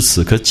淫污之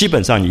词，可基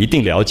本上你一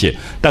定了解，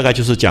大概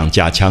就是讲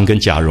贾强跟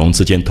贾蓉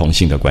之间同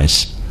性的关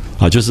系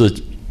就是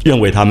认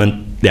为他们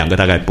两个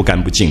大概不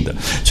干不净的，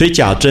所以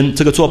贾珍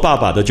这个做爸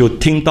爸的就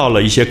听到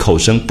了一些口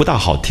声不大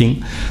好听，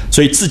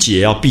所以自己也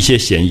要避些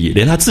嫌疑，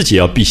连他自己也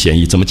要避嫌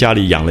疑，怎么家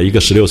里养了一个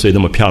16岁那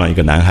么漂亮一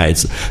个男孩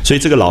子，所以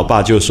这个老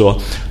爸就说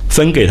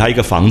分给他一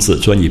个房子，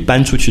说你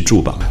搬出去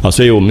住吧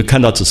所以我们看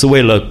到只是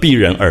为了避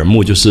人耳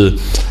目，就是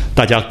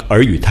大家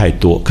耳语太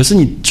多。可是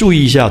你注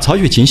意一下，曹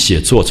雪芹写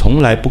作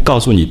从来不告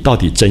诉你到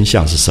底真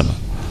相是什么，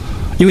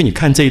因为你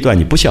看这一段，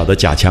你不晓得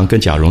贾强跟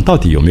贾蓉到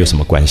底有没有什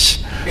么关系，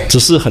只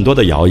是很多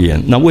的谣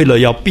言。那为了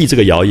要避这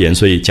个谣言，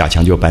所以贾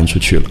强就搬出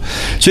去了。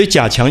所以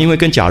贾强因为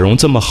跟贾蓉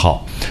这么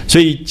好，所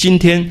以今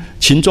天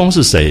秦钟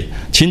是谁？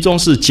秦钟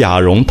是贾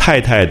蓉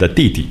太太的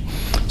弟弟，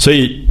所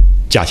以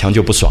贾强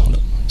就不爽了，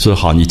说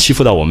好，你欺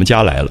负到我们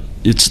家来了，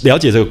你了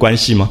解这个关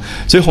系吗？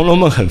所以《红楼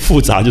梦》很复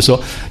杂，就说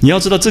你要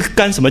知道这个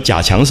干什么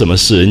贾强什么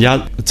事，人家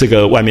这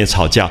个外面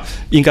吵架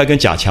应该跟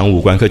贾强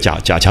无关，可贾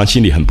强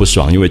心里很不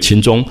爽，因为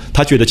秦钟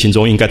他觉得秦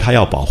钟应该他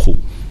要保护，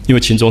因为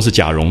秦钟是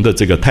贾蓉的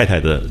这个太太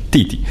的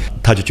弟弟，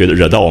他就觉得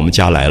惹到我们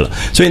家来了。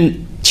所以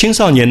青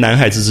少年男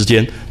孩子之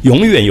间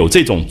永远有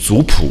这种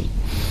族谱，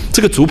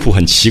这个族谱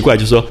很奇怪，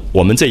就是说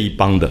我们这一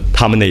帮的，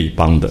他们那一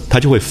帮的，他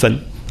就会分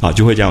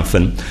就会这样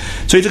分。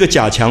所以这个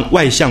贾强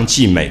外向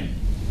既美，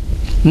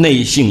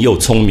内性又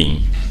聪明，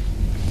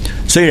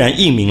虽然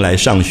应名来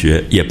上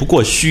学，也不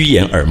过虚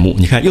掩耳目。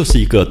你看，又是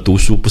一个读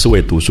书不是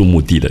为读书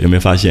目的的，有没有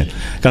发现？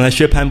刚才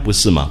薛蟠不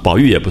是嘛，宝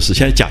玉也不是，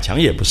现在贾强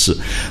也不是，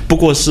不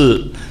过是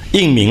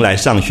应名来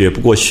上学，不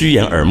过虚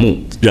掩耳目，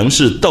仍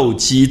是斗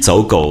鸡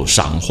走狗，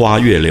赏花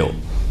月柳，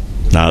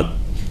那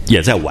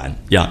也在玩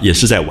也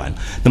是在玩。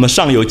那么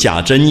上有贾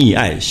珍溺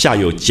爱，下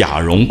有贾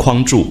蓉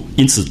匡助，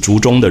因此族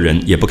中的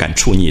人也不敢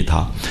触逆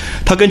他。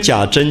他跟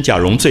贾珍、贾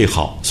蓉最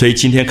好，所以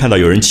今天看到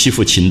有人欺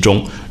负秦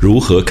钟，如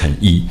何肯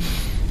依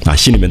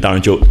心里面当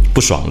然就不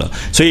爽了，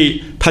所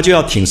以他就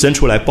要挺身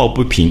出来抱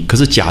不平。可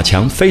是贾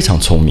强非常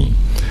聪明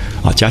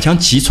贾强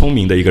极聪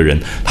明的一个人，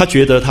他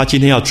觉得他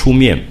今天要出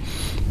面，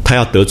他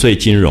要得罪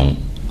金融，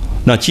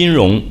那金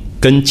融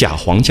跟贾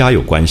皇家有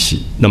关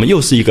系，那么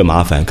又是一个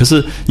麻烦。可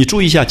是你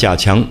注意一下，贾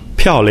强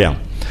漂亮，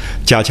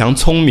贾强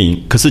聪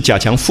明，可是贾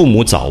强父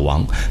母早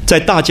亡，在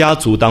大家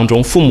族当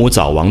中，父母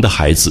早亡的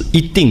孩子一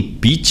定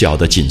比较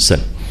的谨慎，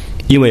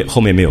因为后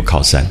面没有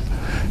靠山，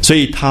所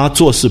以他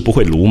做事不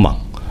会鲁莽。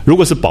如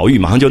果是宝玉，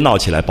马上就闹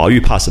起来，宝玉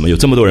怕什么？有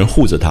这么多人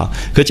护着他，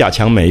可贾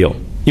强没有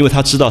因为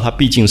他知道他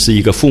毕竟是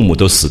一个父母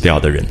都死掉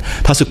的人，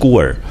他是孤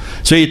儿，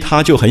所以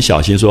他就很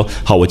小心说，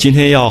好，我今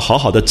天要好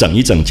好的整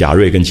一整贾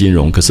瑞跟金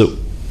荣，可是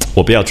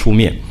我不要出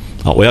面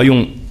啊，我要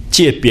用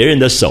借别人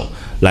的手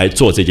来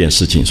做这件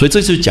事情。所以这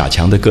就是贾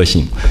强的个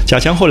性。贾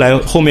强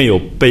后面有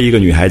被一个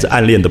女孩子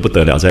暗恋的不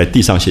得了，在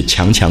地上写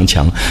强强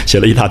强，写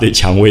了一大堆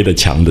蔷薇的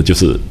强的，就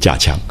是贾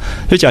强。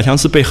所以贾强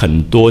是被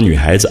很多女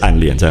孩子暗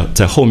恋，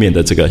在后面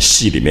的这个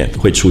戏里面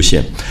会出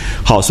现。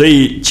好，所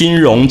以金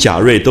荣贾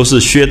瑞都是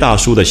薛大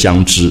叔的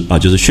相知啊，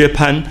就是薛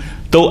蟠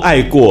都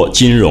爱过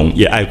金荣，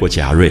也爱过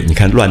贾瑞。你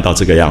看乱到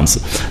这个样子，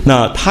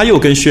那他又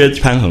跟薛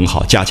蟠很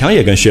好，贾强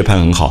也跟薛蟠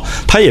很好，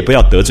他也不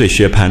要得罪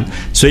薛蟠，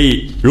所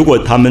以如果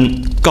他们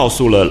告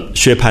诉了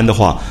薛蟠的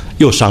话，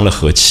又伤了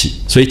和气。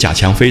所以贾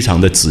强非常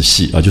的仔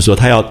细啊，就是说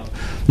他要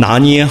拿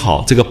捏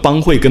好这个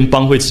帮会跟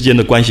帮会之间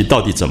的关系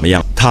到底怎么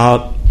样，他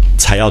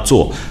才要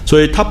做。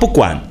所以他不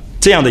管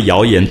这样的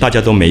谣言大家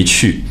都没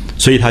去，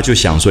所以他就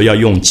想说要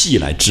用计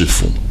来制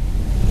服，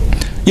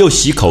又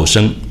洗口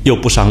声，又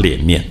不伤脸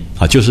面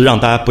啊，就是让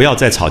大家不要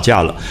再吵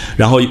架了，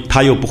然后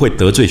他又不会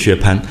得罪薛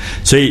蟠。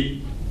所以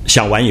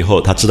想完以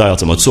后，他知道要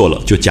怎么做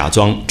了，就假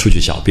装出去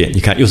小便。你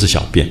看，又是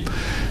小便。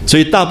所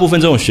以大部分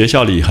这种学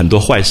校里很多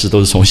坏事都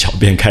是从小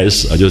便开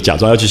始啊，就是假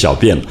装要去小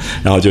便了，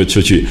然后就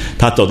出去。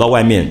他走到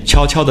外面，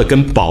悄悄地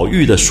跟宝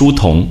玉的书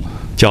童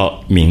叫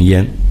明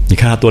烟，你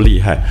看他多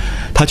厉害，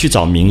他去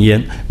找明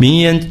烟。明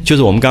烟就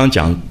是我们刚刚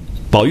讲，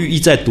宝玉一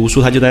在读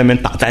书，他就在那边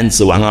打弹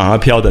子、玩阿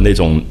飘的那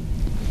种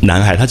男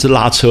孩，他是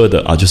拉车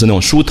的啊，就是那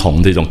种书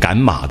童这种赶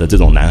马的这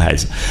种男孩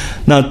子。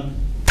那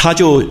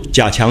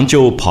贾强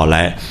就跑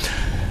来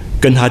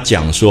跟他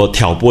讲说，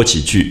挑拨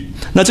几句。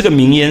那这个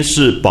明烟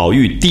是宝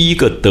玉第一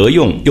个得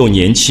用又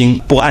年轻、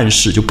不谙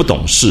事就不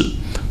懂事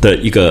的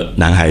一个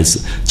男孩子。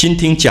今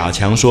听贾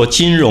强说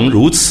金荣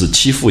如此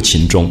欺负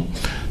秦钟，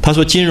他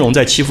说金荣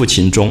在欺负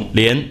秦钟，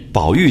连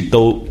宝玉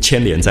都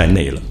牵连在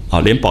内了啊，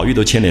连宝玉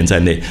都牵连在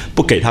内，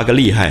不给他个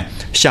厉害，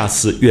下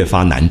次越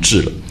发难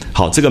治了。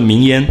好，这个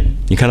明烟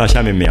你看到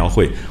下面描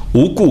绘，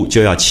无故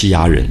就要欺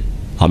压人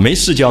啊，没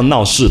事就要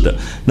闹事的。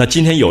那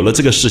今天有了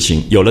这个事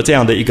情，有了这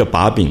样的一个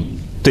把柄，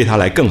对他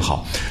来更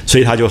好，所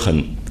以他就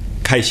很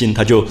开心，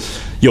他就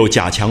有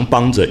贾强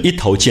帮着一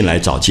头进来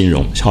找金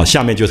荣。好，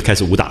下面就开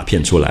始武打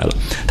片出来了。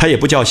他也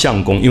不叫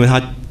相公，因为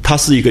他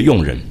是一个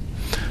佣人，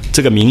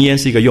这个明烟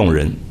是一个佣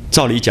人，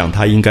照理讲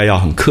他应该要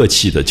很客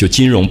气的，就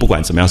金荣不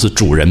管怎么样是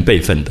主人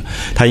辈分的，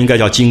他应该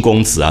叫金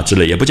公子啊之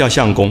类，也不叫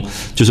相公，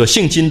就说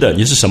姓金的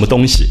你是什么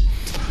东西。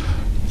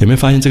有没有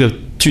发现这个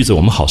句子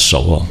我们好熟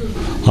哦？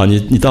好，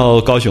你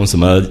到高雄什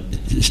么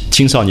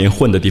青少年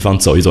混的地方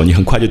走一走，你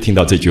很快就听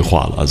到这句话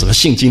了啊！什么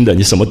姓金的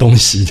你什么东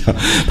西？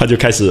他就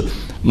开始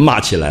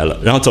骂起来了。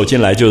然后走进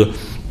来就，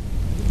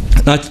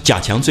那贾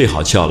强最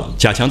好笑了。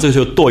贾强这个时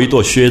候跺一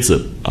跺靴子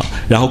啊，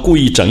然后故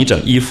意整一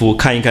整衣服，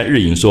看一看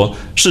日影，说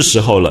是时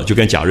候了，就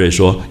跟贾瑞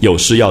说有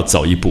事要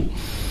走一步。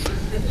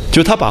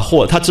就他把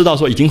他知道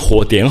说已经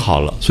火点好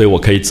了，所以我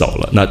可以走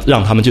了，那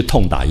让他们去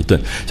痛打一顿。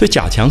所以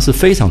贾强是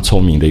非常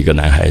聪明的一个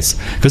男孩子。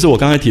可是我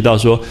刚才提到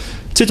说，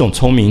这种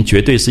聪明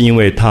绝对是因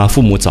为他父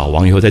母早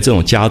亡以后，在这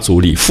种家族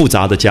里，复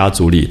杂的家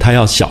族里，他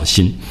要小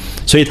心，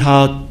所以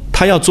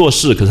他要做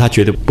事，可是他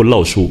绝对不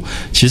露书。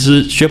其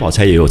实薛宝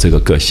钗也有这个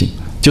个性，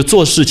就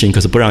做事情可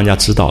是不让人家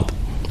知道的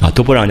啊，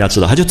都不让人家知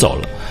道，他就走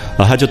了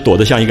啊，他就躲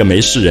得像一个没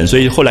事人，所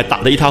以后来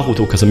打得一塌糊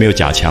涂，可是没有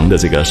贾强的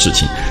这个事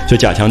情，所以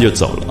贾强就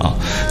走了啊，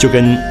就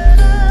跟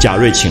贾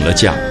瑞请了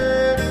假。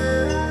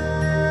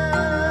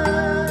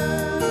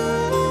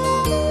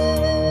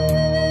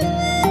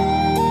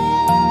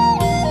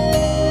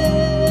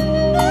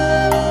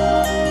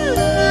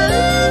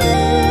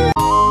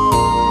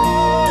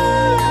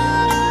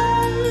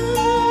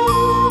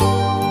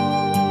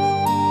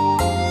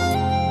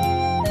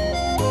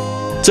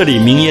这里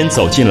明烟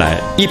走进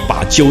来，一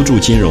把揪住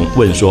金荣，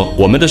问说：“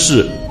我们的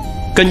事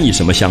跟你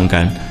什么相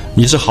干？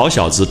你是好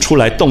小子，出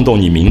来动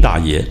动你明大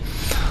爷。”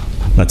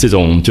那这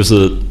种就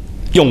是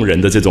用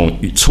人的这种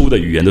粗的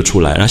语言都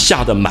出来，然后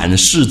吓得满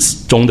室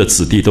中的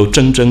子弟都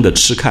怔怔的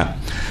痴看。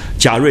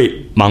贾瑞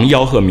忙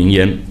吆喝明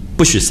烟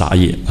不许撒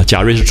野。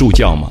贾瑞是助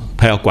教嘛，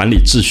他要管理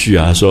秩序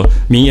啊，说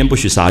明烟不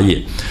许撒野。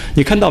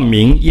你看到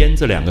明烟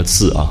这两个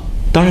字啊，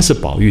当然是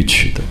宝玉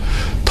取的。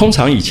通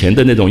常以前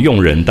的那种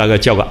佣人大概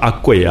叫个阿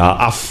贵啊、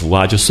阿福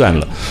啊就算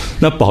了，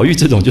那宝玉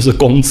这种就是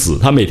公子，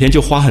他每天就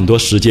花很多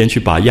时间去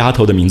把丫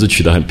头的名字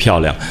取得很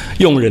漂亮，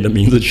佣人的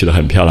名字取得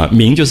很漂亮。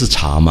明就是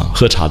茶嘛，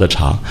喝茶的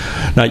茶。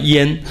那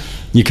烟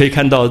你可以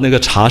看到那个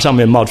茶上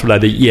面冒出来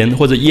的烟，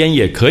或者烟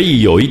也可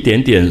以有一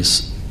点点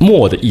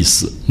墨的意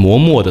思，磨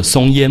墨的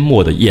松烟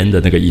墨的烟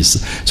的那个意思，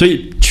所以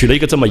取了一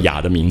个这么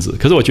雅的名字。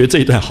可是我觉得这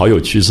一段好有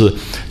趣，是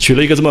取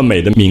了一个这么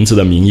美的名字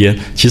的明烟，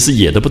其实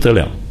野得不得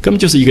了，根本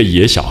就是一个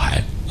野小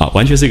孩啊，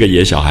完全是一个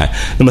野小孩。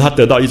那么他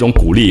得到一种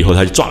鼓励以后，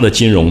他就抓了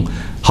金荣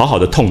好好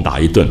的痛打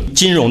一顿。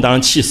金荣当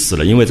然气死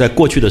了，因为在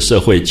过去的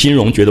社会，金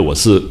荣觉得我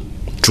是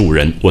主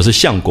人，我是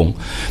相公，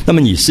那么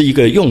你是一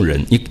个佣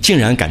人，你竟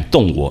然敢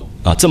动我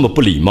啊，这么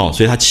不礼貌，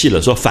所以他气了，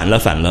说反了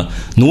反了，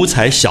奴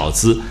才小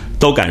子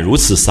都敢如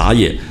此撒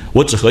野，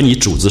我只和你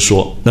主子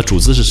说。那主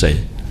子是谁？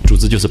主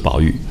子就是宝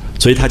玉，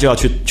所以他就要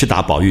去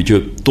打宝玉，就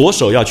夺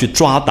手要去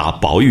抓打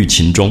宝玉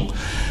秦钟，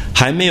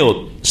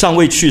尚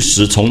未去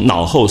时，从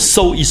脑后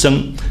嗖一声，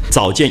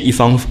早见一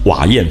方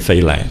瓦砚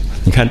飞来。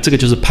你看这个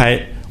就是拍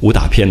武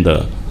打片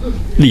的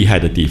厉害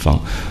的地方。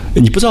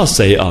你不知道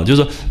谁啊，就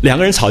是说两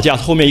个人吵架，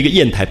后面一个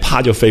砚台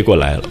啪就飞过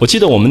来了。我记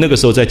得我们那个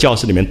时候在教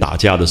室里面打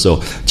架的时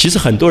候，其实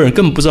很多人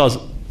根本不知道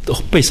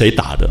被谁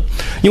打的，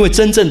因为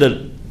真正的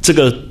这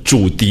个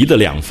主敌的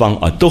两方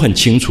啊都很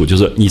清楚，就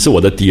是你是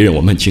我的敌人，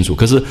我们很清楚。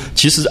可是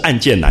其实是暗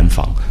箭难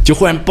防，就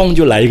忽然嘣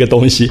就来一个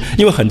东西，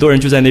因为很多人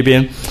就在那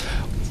边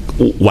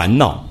玩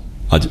闹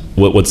啊。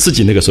我自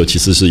己那个时候其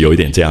实是有一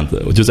点这样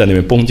子，我就在那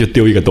边嘣就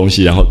丢一个东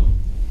西，然后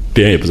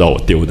别人也不知道我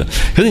丢的。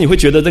可是你会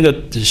觉得那个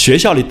学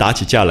校里打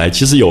起架来，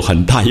其实有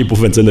很大一部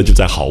分真的就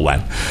在好玩。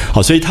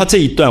好，所以他这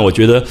一段我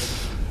觉得，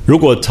如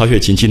果曹雪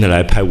芹今天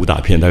来拍武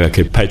打片，大概可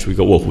以拍出一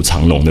个卧虎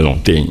藏龙那种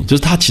电影，就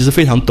是他其实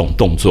非常懂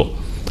动作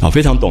啊，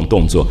非常懂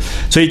动作。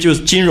所以就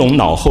是金融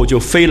脑后就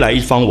飞来一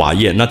方瓦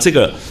砚，那这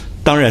个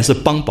当然是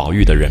帮宝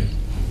玉的人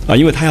啊，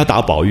因为他要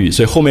打宝玉，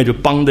所以后面就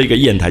帮的一个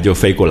砚台就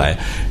飞过来，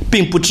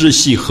并不知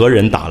系何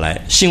人打来，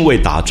幸未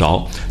打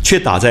着，却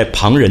打在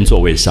旁人座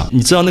位上。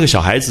你知道那个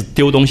小孩子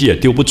丢东西也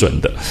丢不准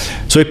的，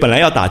所以本来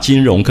要打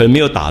金融，可能没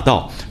有打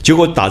到，结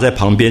果打在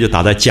旁边，就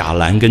打在贾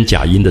兰跟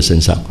贾英的身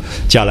上。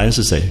贾兰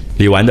是谁？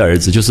李纨的儿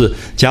子，就是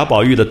贾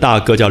宝玉的大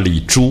哥，叫李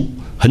珠，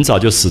很早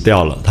就死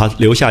掉了，他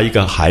留下一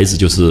个孩子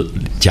就是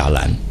贾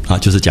兰啊，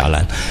就是贾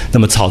兰。那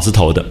么草字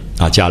头的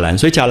啊，贾兰，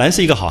所以贾兰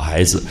是一个好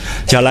孩子。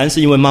贾兰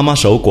是因为妈妈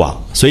守寡，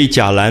所以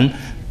贾兰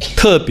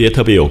特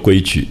别有规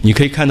矩。你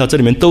可以看到这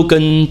里面都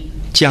跟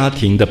家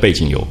庭的背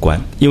景有关，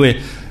因为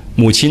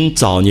母亲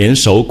早年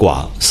守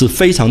寡是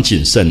非常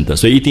谨慎的，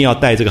所以一定要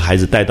带这个孩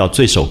子带到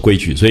最守规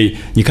矩。所以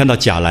你看到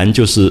贾兰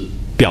就是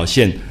表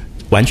现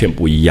完全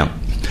不一样。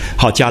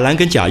好，贾兰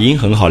跟贾英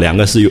很好，两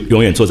个是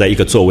永远坐在一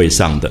个座位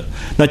上的。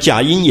那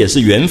贾英也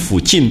是元府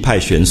晋派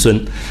玄孙，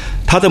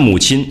他的母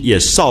亲也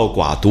少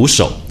寡独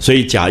守，所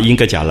以贾英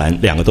跟贾兰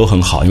两个都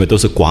很好，因为都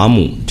是寡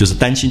母，就是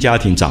单亲家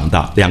庭长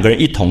大，两个人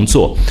一同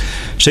坐。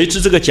谁知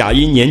这个贾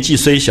英年纪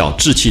虽小，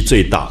志气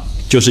最大，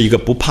就是一个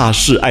不怕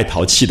事、爱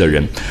淘气的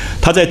人。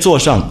他在座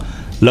上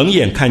冷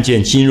眼看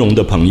见金融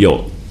的朋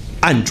友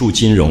按住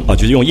金融啊，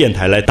就是用砚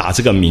台来打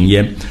这个名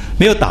烟，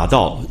没有打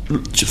到，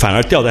反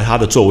而掉在他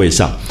的座位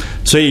上，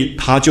所以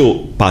他就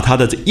把他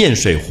的砚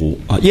水壶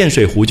啊，砚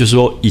水壶就是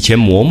说以前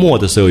磨墨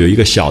的时候有一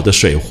个小的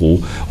水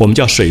壶，我们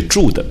叫水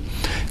柱的，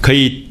可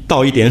以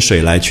倒一点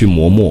水来去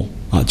磨墨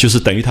啊，就是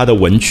等于他的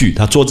文具，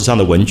他桌子上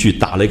的文具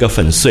打了一个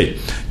粉碎，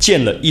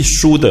溅了一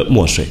书的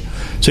墨水。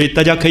所以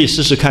大家可以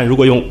试试看，如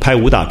果用拍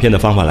武打片的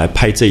方法来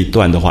拍这一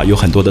段的话，有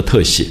很多的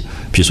特写，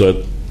比如说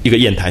一个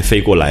砚台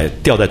飞过来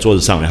掉在桌子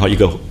上，然后一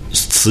个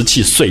瓷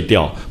器碎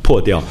掉破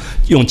掉，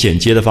用剪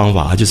接的方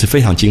法，它就是非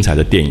常精彩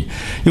的电影。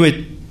因为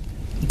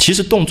其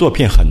实动作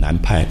片很难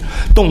拍，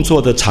动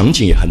作的场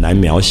景也很难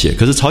描写，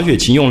可是曹雪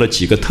芹用了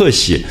几个特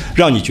写，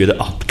让你觉得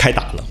开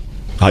打了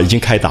啊，已经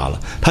开打了。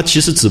他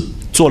其实只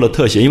做了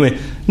特写，因为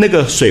那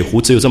个水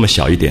壶只有这么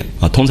小一点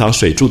啊，通常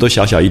水柱都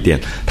小一点，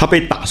它被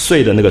打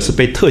碎的那个是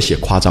被特写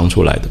夸张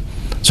出来的。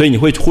所以你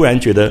会忽然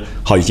觉得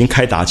好，已经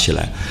开打起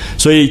来，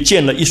所以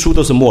溅了一书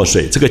都是墨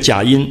水。这个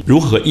贾英如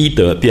何医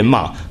德，便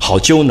骂好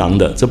揪囊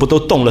的，这不都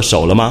动了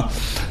手了吗？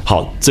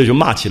好，这就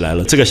骂起来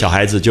了。这个小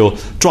孩子就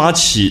抓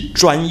起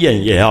砖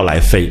砚也要来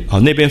飞，好，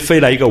那边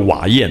飞来一个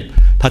瓦砚，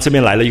他这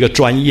边来了一个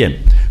砖砚。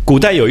古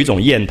代有一种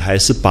砚台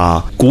是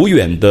把古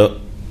远的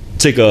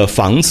这个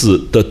房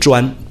子的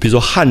砖，比如说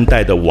汉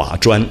代的瓦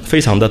砖非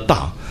常的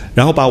大，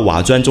然后把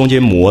瓦砖中间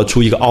磨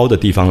出一个凹的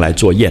地方来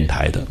做砚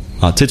台的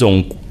啊，这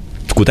种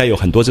古代有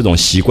很多这种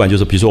习惯，就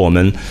是比如说我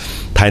们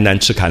台南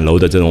赤坎楼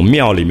的这种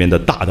庙里面的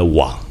大的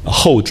瓦，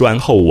厚砖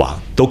厚瓦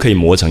都可以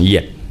磨成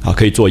砚啊，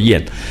可以做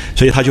砚。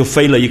所以他就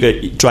飞了一个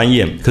砖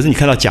砚。可是你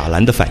看到贾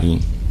兰的反应，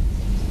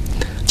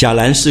贾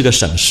兰是个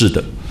省事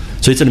的，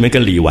所以这里面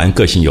跟李纨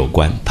个性有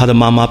关。他的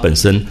妈妈本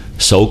身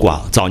守寡，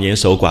早年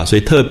守寡，所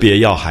以特别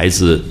要孩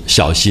子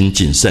小心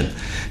谨慎，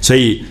所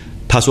以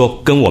他说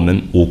跟我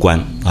们无关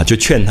啊，就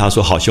劝他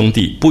说好兄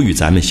弟不与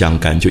咱们相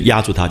干，就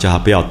压住他，叫他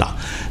不要打。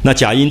那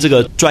贾英这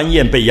个砖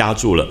砚被压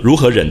住了，如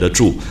何忍得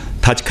住？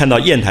他看到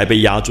砚台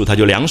被压住，他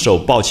就两手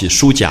抱起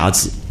书夹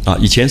子啊，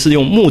以前是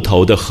用木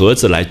头的盒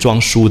子来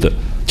装书的，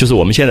就是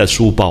我们现在的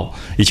书包，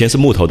以前是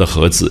木头的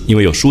盒子，因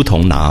为有书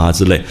童拿啊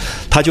之类，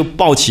他就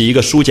抱起一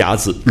个书夹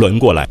子抡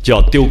过来，就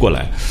要丢过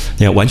来，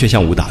你看完全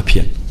像武打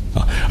片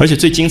啊！而且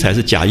最精彩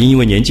是贾英，因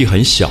为年纪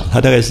很小，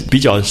他大概是比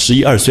较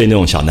11、12岁那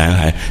种小男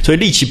孩，所以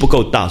力气不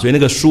够大，所以那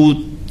个书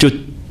就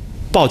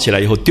抱起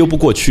来以后丢不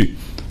过去，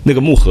那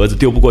个木盒子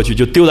丢不过去，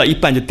就丢到一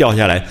半就掉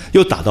下来，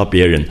又打到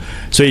别人，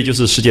所以就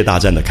是世界大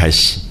战的开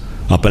始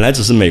啊！本来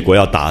只是美国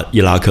要打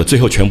伊拉克，最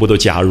后全部都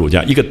加入，这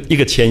样一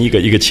个牵一个，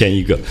一个牵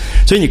一个。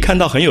所以你看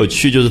到很有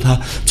趣，就是他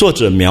作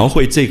者描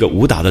绘这个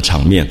武打的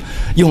场面，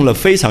用了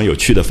非常有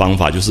趣的方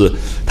法，就是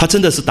他真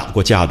的是打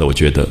过架的，我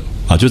觉得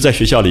啊，就在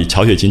学校里，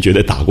曹雪芹绝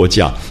对打过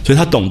架，所以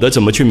他懂得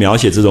怎么去描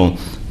写这种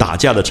打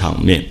架的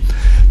场面。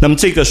那么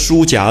这个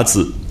书夹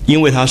子，因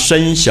为它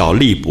身小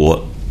力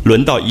薄，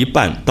轮到一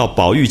半，到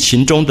宝玉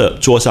秦钟的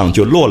桌上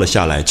就落了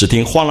下来，只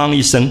听哐啷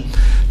一声，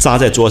砸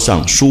在桌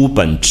上，书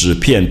本纸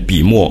片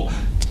笔墨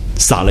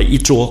洒了一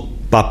桌，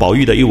把宝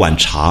玉的一碗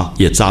茶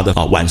也砸得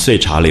碗碎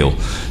茶流。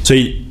所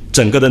以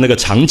整个的那个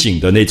场景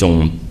的那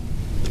种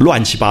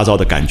乱七八糟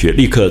的感觉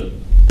立刻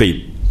被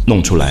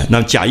弄出来。那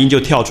贾英就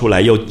跳出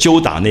来又揪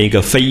打那个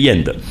飞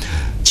燕的，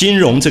金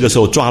荣这个时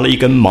候抓了一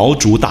根毛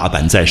竹大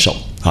板在手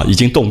已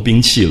经动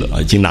兵器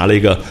了已经拿了一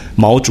个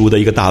毛竹的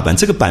一个大板，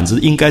这个板子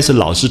应该是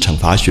老师惩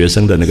罚学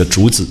生的那个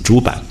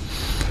竹板，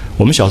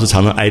我们小时候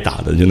常常挨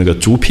打的就那个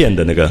竹片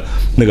的那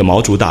个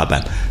毛竹大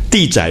板。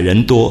地窄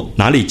人多，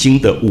哪里经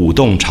得舞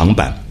动长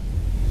板？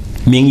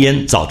明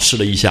烟早吃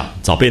了一下，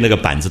早被那个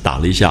板子打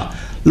了一下，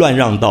乱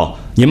让道：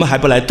你们还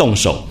不来动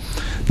手？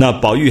那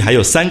宝玉还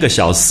有3个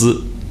小厮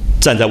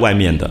站在外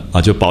面的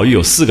就宝玉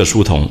有4个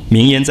书童，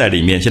明烟在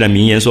里面。现在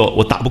明烟说：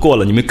我打不过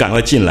了，你们赶快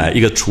进来。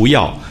一个除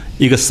药，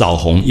一个扫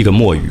红，一个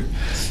墨雨。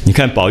你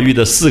看宝玉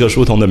的4个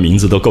书童的名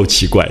字都够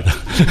奇怪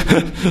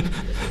的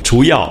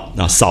除药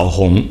扫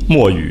红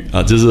墨雨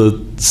这是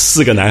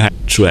4个男孩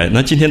出来。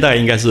那今天大概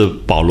应该是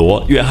保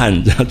罗约翰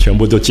全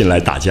部都进来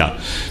打架。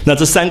那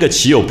这3个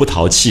岂有不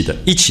淘气的，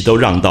一起都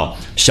让道。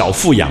小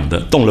富养的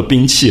动了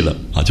兵器了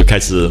就开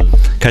始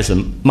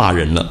骂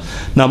人了。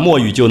那墨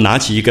雨就拿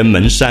起一根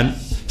门扇，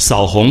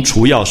扫红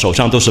除药手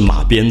上都是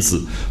马鞭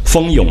子，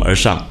蜂拥而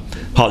上。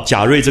好，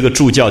贾瑞这个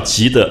助教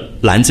急得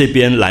拦这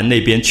边拦那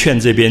边，劝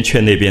这边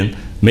劝那边，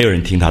没有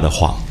人听他的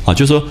话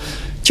就是说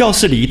教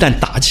室里一旦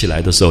打起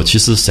来的时候，其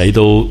实谁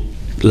都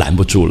拦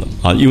不住了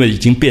因为已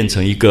经变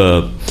成一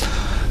个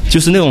就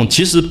是那种，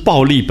其实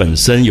暴力本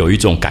身有一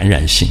种感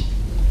染性。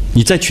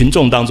你在群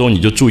众当中你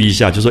就注意一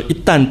下，就是说一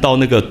旦到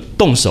那个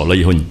动手了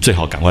以后，你最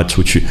好赶快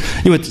出去，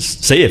因为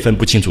谁也分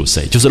不清楚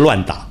谁，就是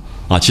乱打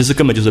其实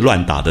根本就是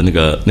乱打的那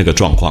个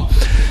状况。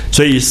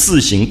所以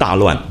4行大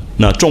乱。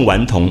那众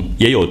顽童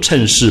也有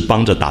趁势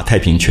帮着打太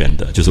平拳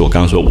的，就是我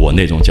刚刚说我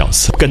那种角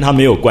色，跟他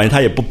没有关系，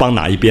他也不帮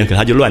哪一边，可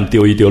他就乱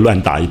丢一丢，乱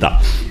打一打，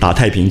打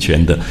太平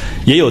拳的。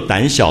也有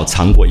胆小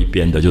藏过一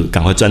边的，就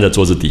赶快钻在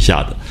桌子底下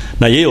的。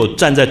那也有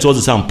站在桌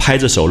子上拍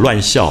着手乱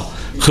笑，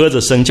喝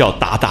着声叫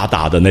打打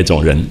打的那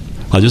种人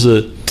就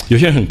是有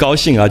些人很高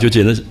兴就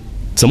觉得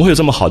怎么会有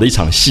这么好的一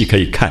场戏可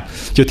以看，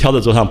就挑着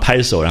桌上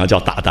拍手，然后叫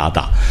打打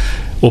打。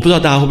我不知道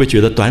大家会不会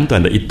觉得短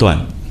短的一段，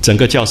整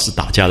个教室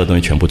打架的东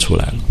西全部出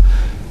来了。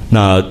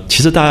那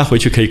其实大家回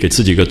去可以给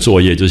自己一个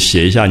作业，就是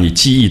写一下你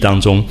记忆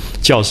当中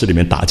教室里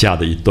面打架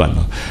的一段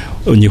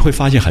你会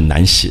发现很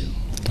难写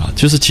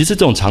就是其实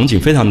这种场景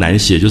非常难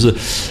写，就是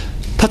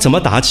他怎么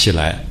打起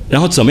来，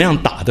然后怎么样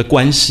打的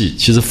关系，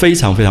其实非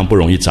常非常不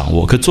容易掌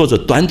握。可作者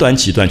短短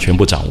几段全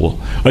部掌握，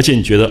而且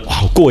你觉得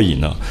好过瘾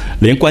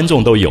连观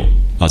众都有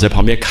在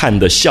旁边看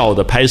的、笑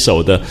的、拍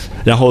手的，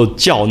然后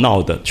叫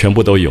闹的，全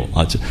部都有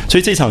所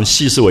以这场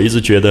戏是我一直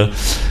觉得，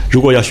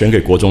如果要选给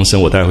国中生，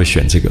我大概会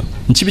选这个。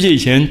你记不记得以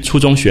前初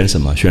中选什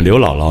么？选刘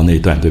姥姥那一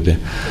段，对不对？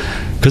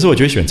可是我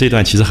觉得选这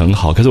段其实很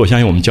好，可是我相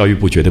信我们教育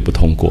部绝对不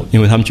通过，因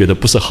为他们觉得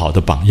不是好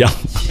的榜样。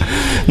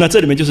那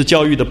这里面就是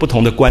教育的不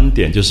同的观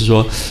点，就是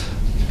说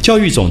教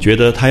育总觉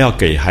得他要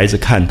给孩子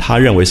看他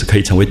认为是可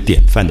以成为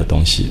典范的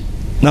东西。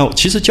那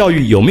其实教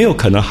育有没有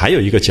可能还有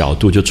一个角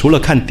度，就除了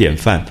看典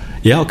范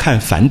也要看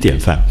反典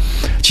范。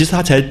其实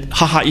他才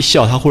哈哈一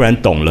笑，他忽然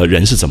懂了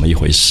人是怎么一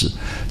回事。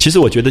其实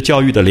我觉得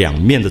教育的两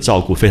面的照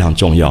顾非常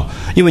重要，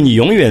因为你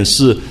永远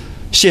是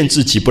限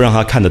制级不让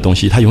他看的东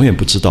西，他永远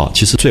不知道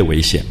其实最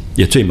危险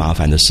也最麻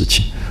烦的事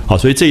情。好，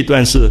所以这一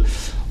段是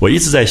我一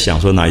直在想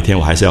说，哪一天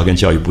我还是要跟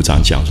教育部长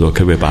讲说，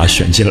可不可以把它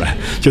选进来，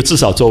就至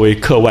少作为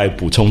课外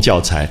补充教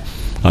材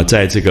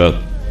在这个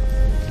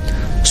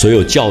所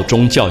有教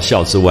中教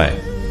校之外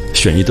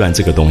选一段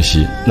这个东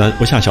西。那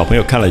我想小朋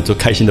友看了就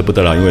开心的不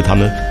得了，因为他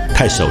们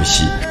太熟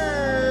悉。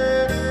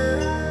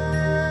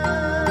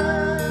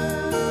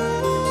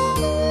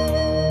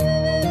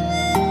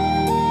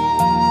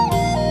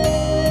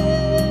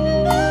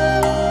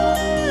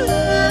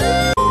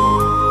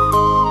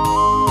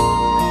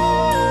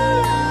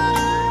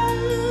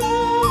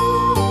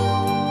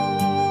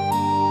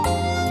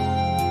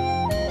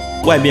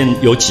外面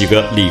有几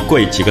个李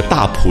贵，几个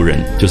大仆人，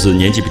就是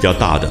年纪比较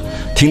大的，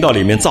听到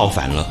里面造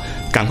反了，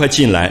赶快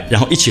进来，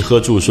然后一起喝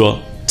住说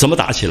怎么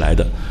打起来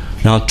的，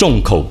然后众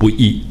口不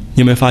一。你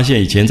有没有发现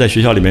以前在学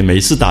校里面每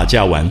一次打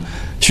架完，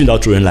训导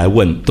主任来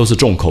问都是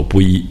众口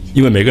不一，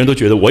因为每个人都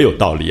觉得我有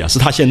道理是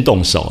他先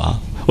动手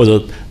或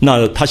者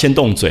那他先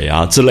动嘴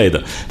之类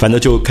的，反正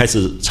就开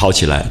始吵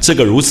起来，这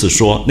个如此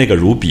说，那个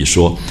如彼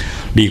说。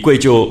李贵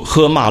就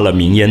喝骂了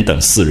明烟等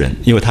4人，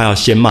因为他要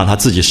先骂他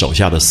自己手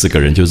下的4个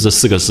人，就是这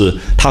4个是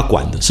他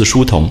管的，是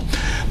书童，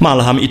骂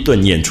了他们一顿，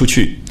撵出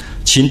去。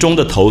秦钟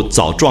的头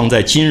早撞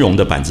在金荣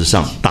的板子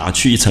上，打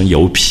去一层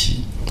油皮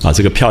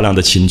这个漂亮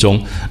的秦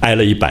钟挨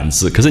了一板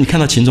子。可是你看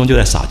到秦钟就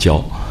在撒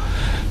娇，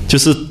就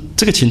是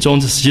这个秦钟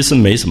其实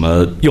没什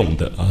么用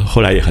的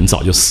后来也很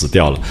早就死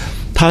掉了。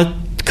他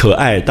可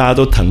爱，大家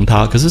都疼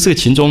他，可是这个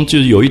秦钟就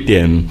有一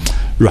点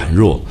软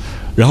弱。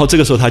然后这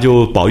个时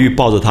候宝玉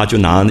抱着他，就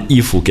拿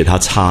衣服给他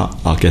擦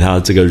给他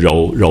这个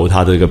揉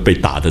他这个被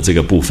打的这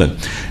个部分。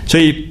所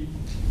以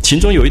秦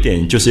钟有一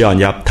点就是要人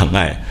家疼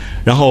爱，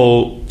然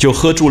后就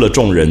喝住了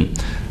众人。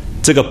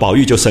这个宝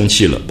玉就生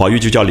气了，宝玉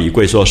就叫李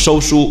贵说收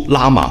书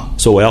拉马，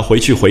说我要回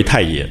去回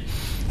太爷。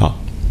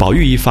宝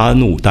玉一发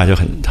怒，大家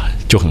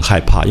就很害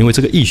怕，因为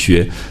这个易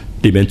学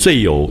里面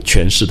最有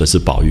权势的是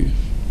宝玉，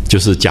就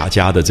是贾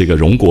家的这个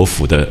荣国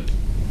府的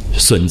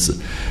孙子，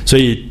所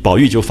以宝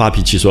玉就发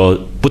脾气说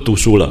不读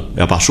书了，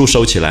要把书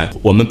收起来，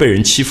我们被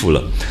人欺负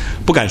了，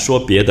不敢说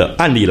别的，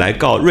按理来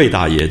告瑞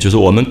大爷，就是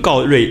我们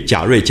告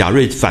贾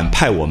瑞反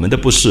派我们的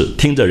不是，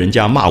听着人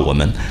家骂我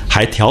们，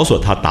还挑唆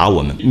他打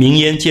我们。明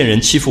烟见人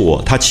欺负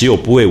我，他岂有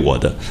不为我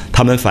的？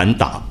他们反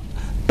打，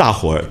大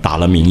伙儿打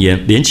了明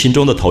烟，连秦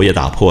钟的头也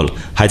打破了，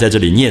还在这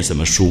里念什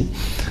么书？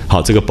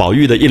好，这个宝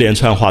玉的一连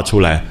串话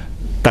出来，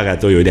大概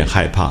都有点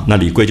害怕。那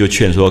李贵就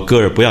劝说哥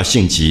儿不要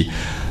性急，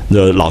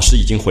老师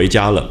已经回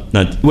家了，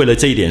那为了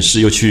这一点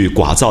事又去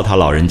剐造他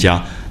老人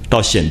家，倒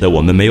显得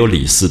我们没有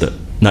理似的。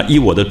那依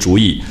我的主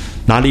意，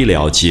哪里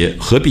了结？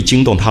何必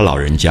惊动他老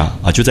人家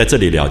啊？就在这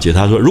里了结。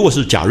他说，如果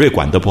是贾瑞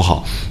管得不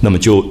好，那么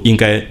就应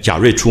该贾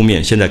瑞出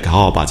面，现在好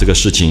好把这个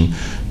事情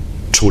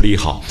处理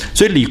好。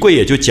所以李贵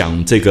也就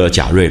讲这个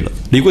贾瑞了。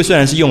李贵虽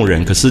然是用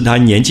人，可是他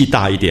年纪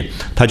大一点，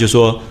他就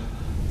说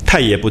太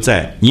爷不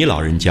在，你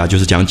老人家就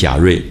是讲贾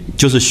瑞，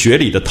就是学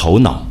里的头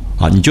脑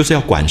啊，你就是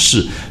要管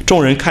事，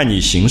众人看你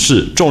行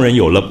事，众人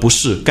有了不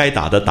是，该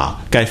打的打，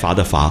该罚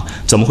的罚，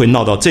怎么会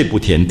闹到这步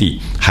田地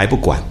还不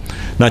管？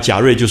那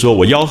贾瑞就说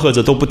我吆喝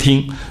着都不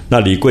听。那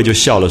李贵就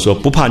笑了说，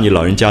不怕你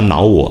老人家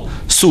恼我，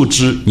素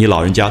知你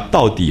老人家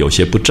到底有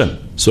些不正，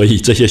所以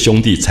这些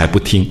兄弟才不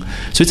听。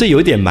所以这有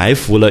一点埋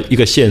伏了一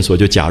个线索，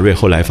就贾瑞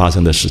后来发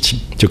生的事情，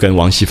就跟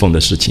王熙凤的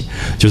事情，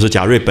就是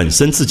贾瑞本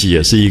身自己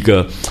也是一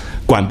个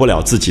管不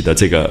了自己的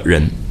这个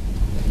人。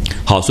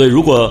好，所以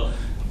如果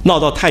闹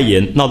到太爷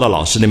闹到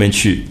老师那边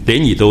去，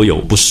连你都有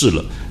不是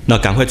了，那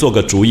赶快做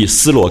个主意，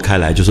撕罗开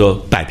来，就说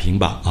摆平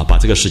吧，把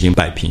这个事情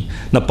摆平。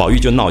那宝玉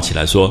就闹起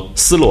来说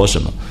撕罗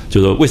什么，就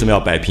说为什么要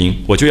摆平，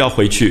我就要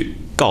回去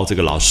告这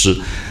个老师。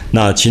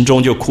那秦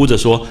钟就哭着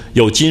说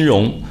有金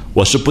荣，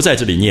我是不在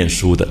这里念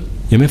书的。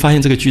有没有发现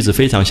这个句子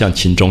非常像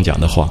秦钟讲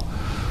的话，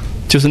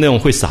就是那种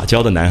会撒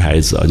娇的男孩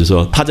子啊，就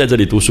说他在这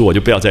里读书，我就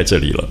不要在这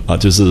里了啊，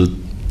就是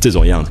这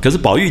种样子。可是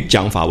宝玉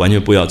讲法完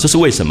全不一样，这是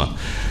为什么？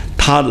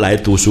他来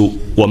读书，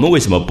我们为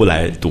什么不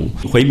来读？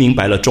回明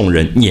白了众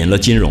人，撵了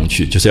金荣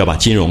去，就是要把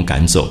金荣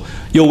赶走。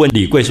又问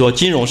李贵说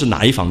金荣是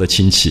哪一房的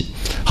亲戚？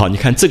好，你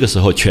看这个时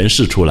候权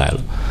势出来了，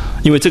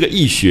因为这个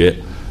易学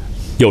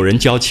有人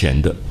交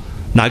钱的，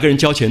哪个人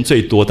交钱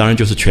最多，当然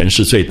就是权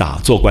势最大、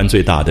做官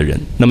最大的人。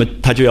那么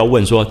他就要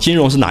问说金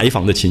荣是哪一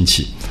房的亲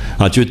戚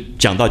啊？就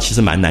讲到其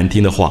实蛮难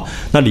听的话。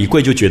那李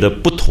贵就觉得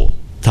不妥，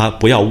他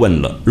不要问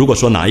了，如果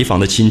说哪一房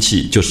的亲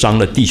戚，就伤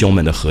了弟兄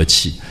们的和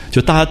气，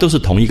就大家都是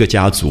同一个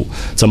家族，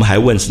怎么还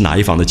问是哪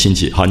一房的亲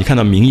戚？好，你看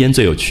到明烟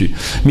最有趣，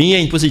明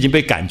烟不是已经被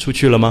赶出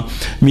去了吗？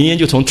明烟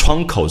就从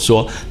窗口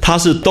说他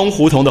是东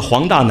胡同的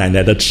黄大奶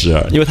奶的侄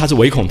儿，因为他是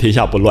唯恐天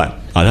下不乱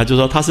啊，他就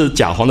说他是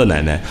贾黄的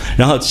奶奶。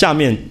然后下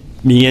面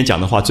明烟讲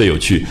的话最有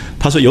趣，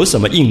他说有什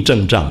么硬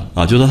阵仗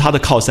啊？就说他的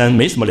靠山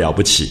没什么了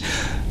不起。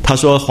他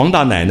说黄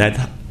大奶奶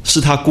是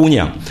他姑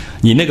娘，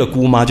你那个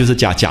姑妈就是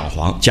贾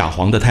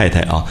黄的太太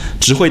啊，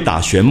只会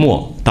打旋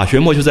磨，打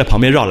旋磨就在旁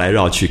边绕来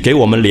绕去，给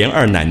我们连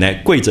二奶奶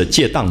跪着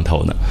借当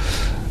头呢。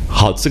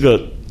好，这个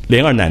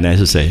连二奶奶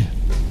是谁？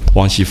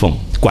王熙凤，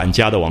管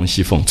家的王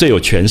熙凤，最有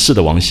权势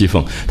的王熙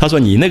凤。他说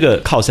你那个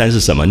靠山是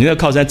什么？你那个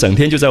靠山整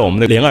天就在我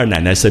们的连二奶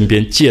奶身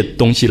边借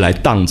东西来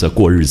当着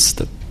过日子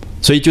的。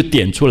所以就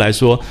点出来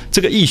说，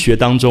这个易学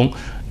当中，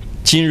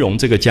金荣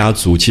这个家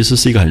族其实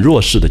是一个很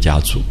弱势的家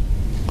族，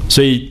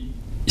所以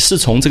是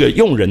从这个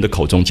用人的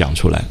口中讲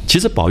出来。其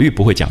实宝玉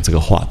不会讲这个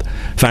话的，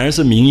反而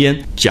是明烟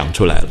讲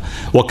出来了。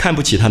我看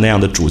不起他那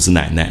样的主子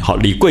奶奶。好，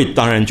李贵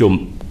当然就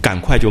赶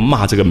快就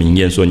骂这个明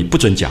烟说你不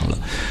准讲了，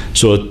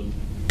说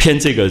偏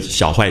这个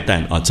小坏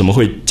蛋啊，怎么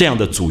会这样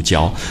的主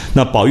教？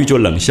那宝玉就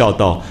冷笑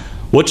道，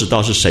我只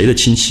道是谁的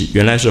亲戚，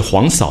原来是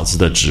黄嫂子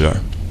的侄儿。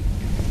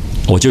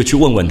我就去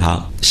问问他。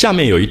下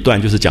面有一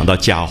段就是讲到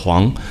贾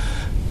黄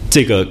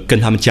这个跟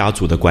他们家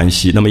族的关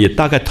系，那么也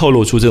大概透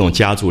露出这种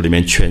家族里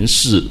面权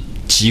势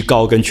极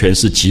高跟权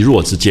势极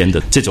弱之间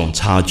的这种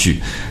差距。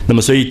那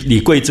么所以李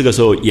贵这个时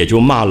候也就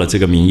骂了这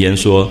个明烟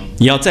说，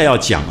你要再要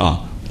讲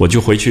啊，我就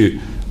回去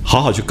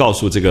好好去告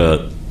诉这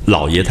个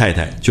老爷太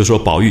太，就说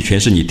宝玉全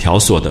是你挑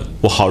唆的，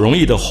我好容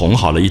易的哄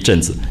好了一阵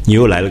子，你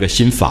又来了个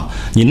新法，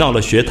你闹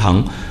了学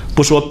堂，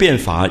不说变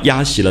法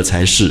压袭了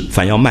才是，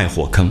反要卖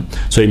火坑，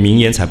所以明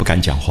烟才不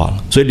敢讲话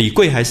了。所以李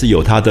贵还是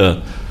有他的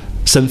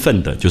身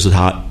份的，就是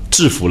他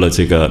制服了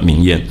这个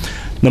明烟。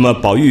那么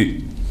宝玉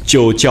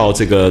就叫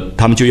这个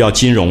他们就要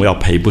金荣要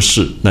赔不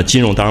是，那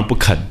金荣当然不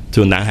肯，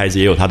就男孩子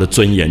也有他的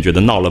尊严，觉得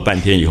闹了半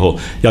天以后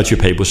要去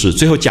赔不是。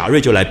最后贾瑞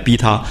就来逼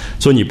他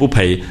说你不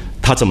赔，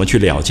他怎么去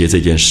了结这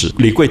件事？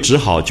李贵只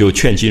好就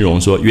劝金荣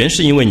说，原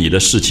是因为你的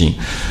事情，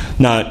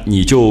那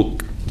你就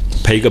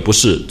赔个不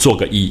是，做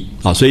个揖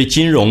啊。所以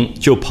金荣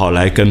就跑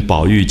来跟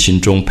宝玉、秦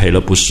钟赔了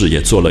不是，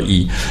也做了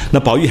揖。那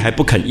宝玉还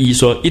不肯揖，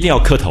说一定要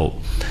磕头。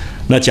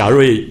那贾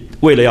瑞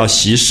为了要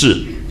息事，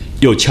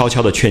又悄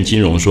悄地劝金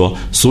荣说：“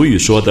俗语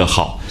说得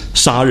好，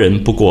杀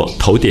人不过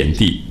头点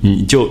地。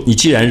你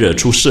既然惹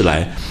出事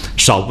来，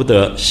少不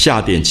得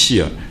下点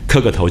气儿，磕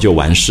个头就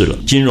完事了。”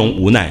金荣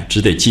无奈，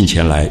只得进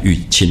前来与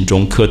秦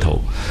钟磕头。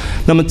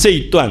那么这一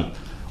段，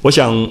我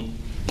想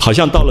好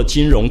像到了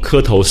金荣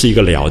磕头是一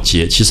个了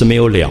结，其实没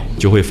有了，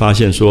就会发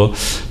现说，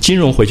金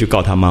荣回去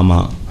告他妈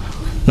妈，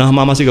那他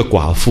妈妈是一个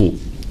寡妇，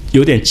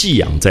有点寄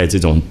养在这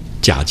种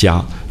贾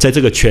家，在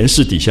这个权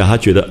势底下，他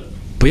觉得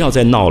不要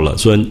再闹了，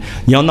说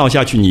你要闹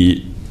下去，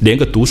你连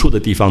个读书的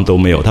地方都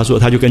没有。他说，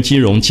他就跟金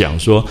荣讲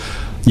说，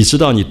你知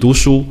道你读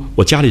书，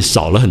我家里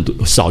少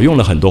用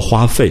了很多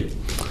花费。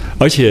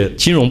而且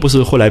金荣不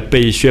是后来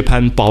被薛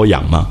蟠包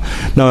养吗？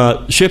那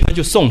薛蟠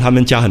就送他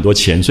们家很多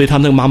钱，所以他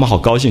那个妈妈好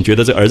高兴，觉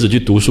得这儿子去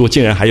读书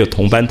竟然还有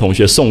同班同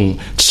学送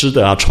吃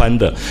的啊穿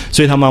的，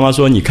所以他妈妈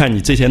说，你看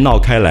你这些闹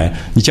开来，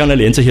你将来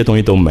连这些东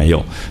西都没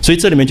有。所以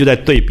这里面就在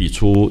对比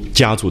出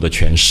家族的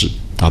权势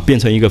啊，变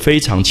成一个非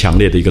常强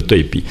烈的一个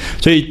对比。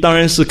所以当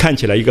然是看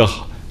起来一个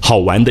好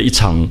玩的一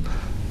场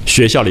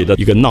学校里的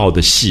一个闹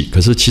的戏，可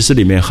是其实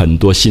里面很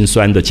多辛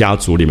酸的家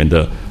族里面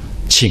的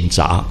请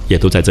札也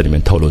都在这里面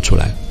透露出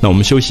来。那我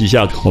们休息一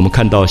下，我们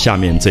看到下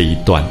面这一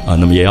段啊，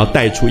那么也要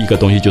带出一个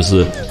东西，就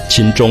是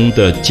秦钟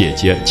的姐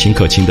姐秦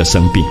可卿的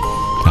生病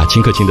啊，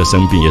秦可卿的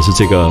生病也是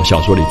这个小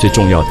说里最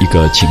重要的一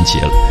个情节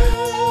了。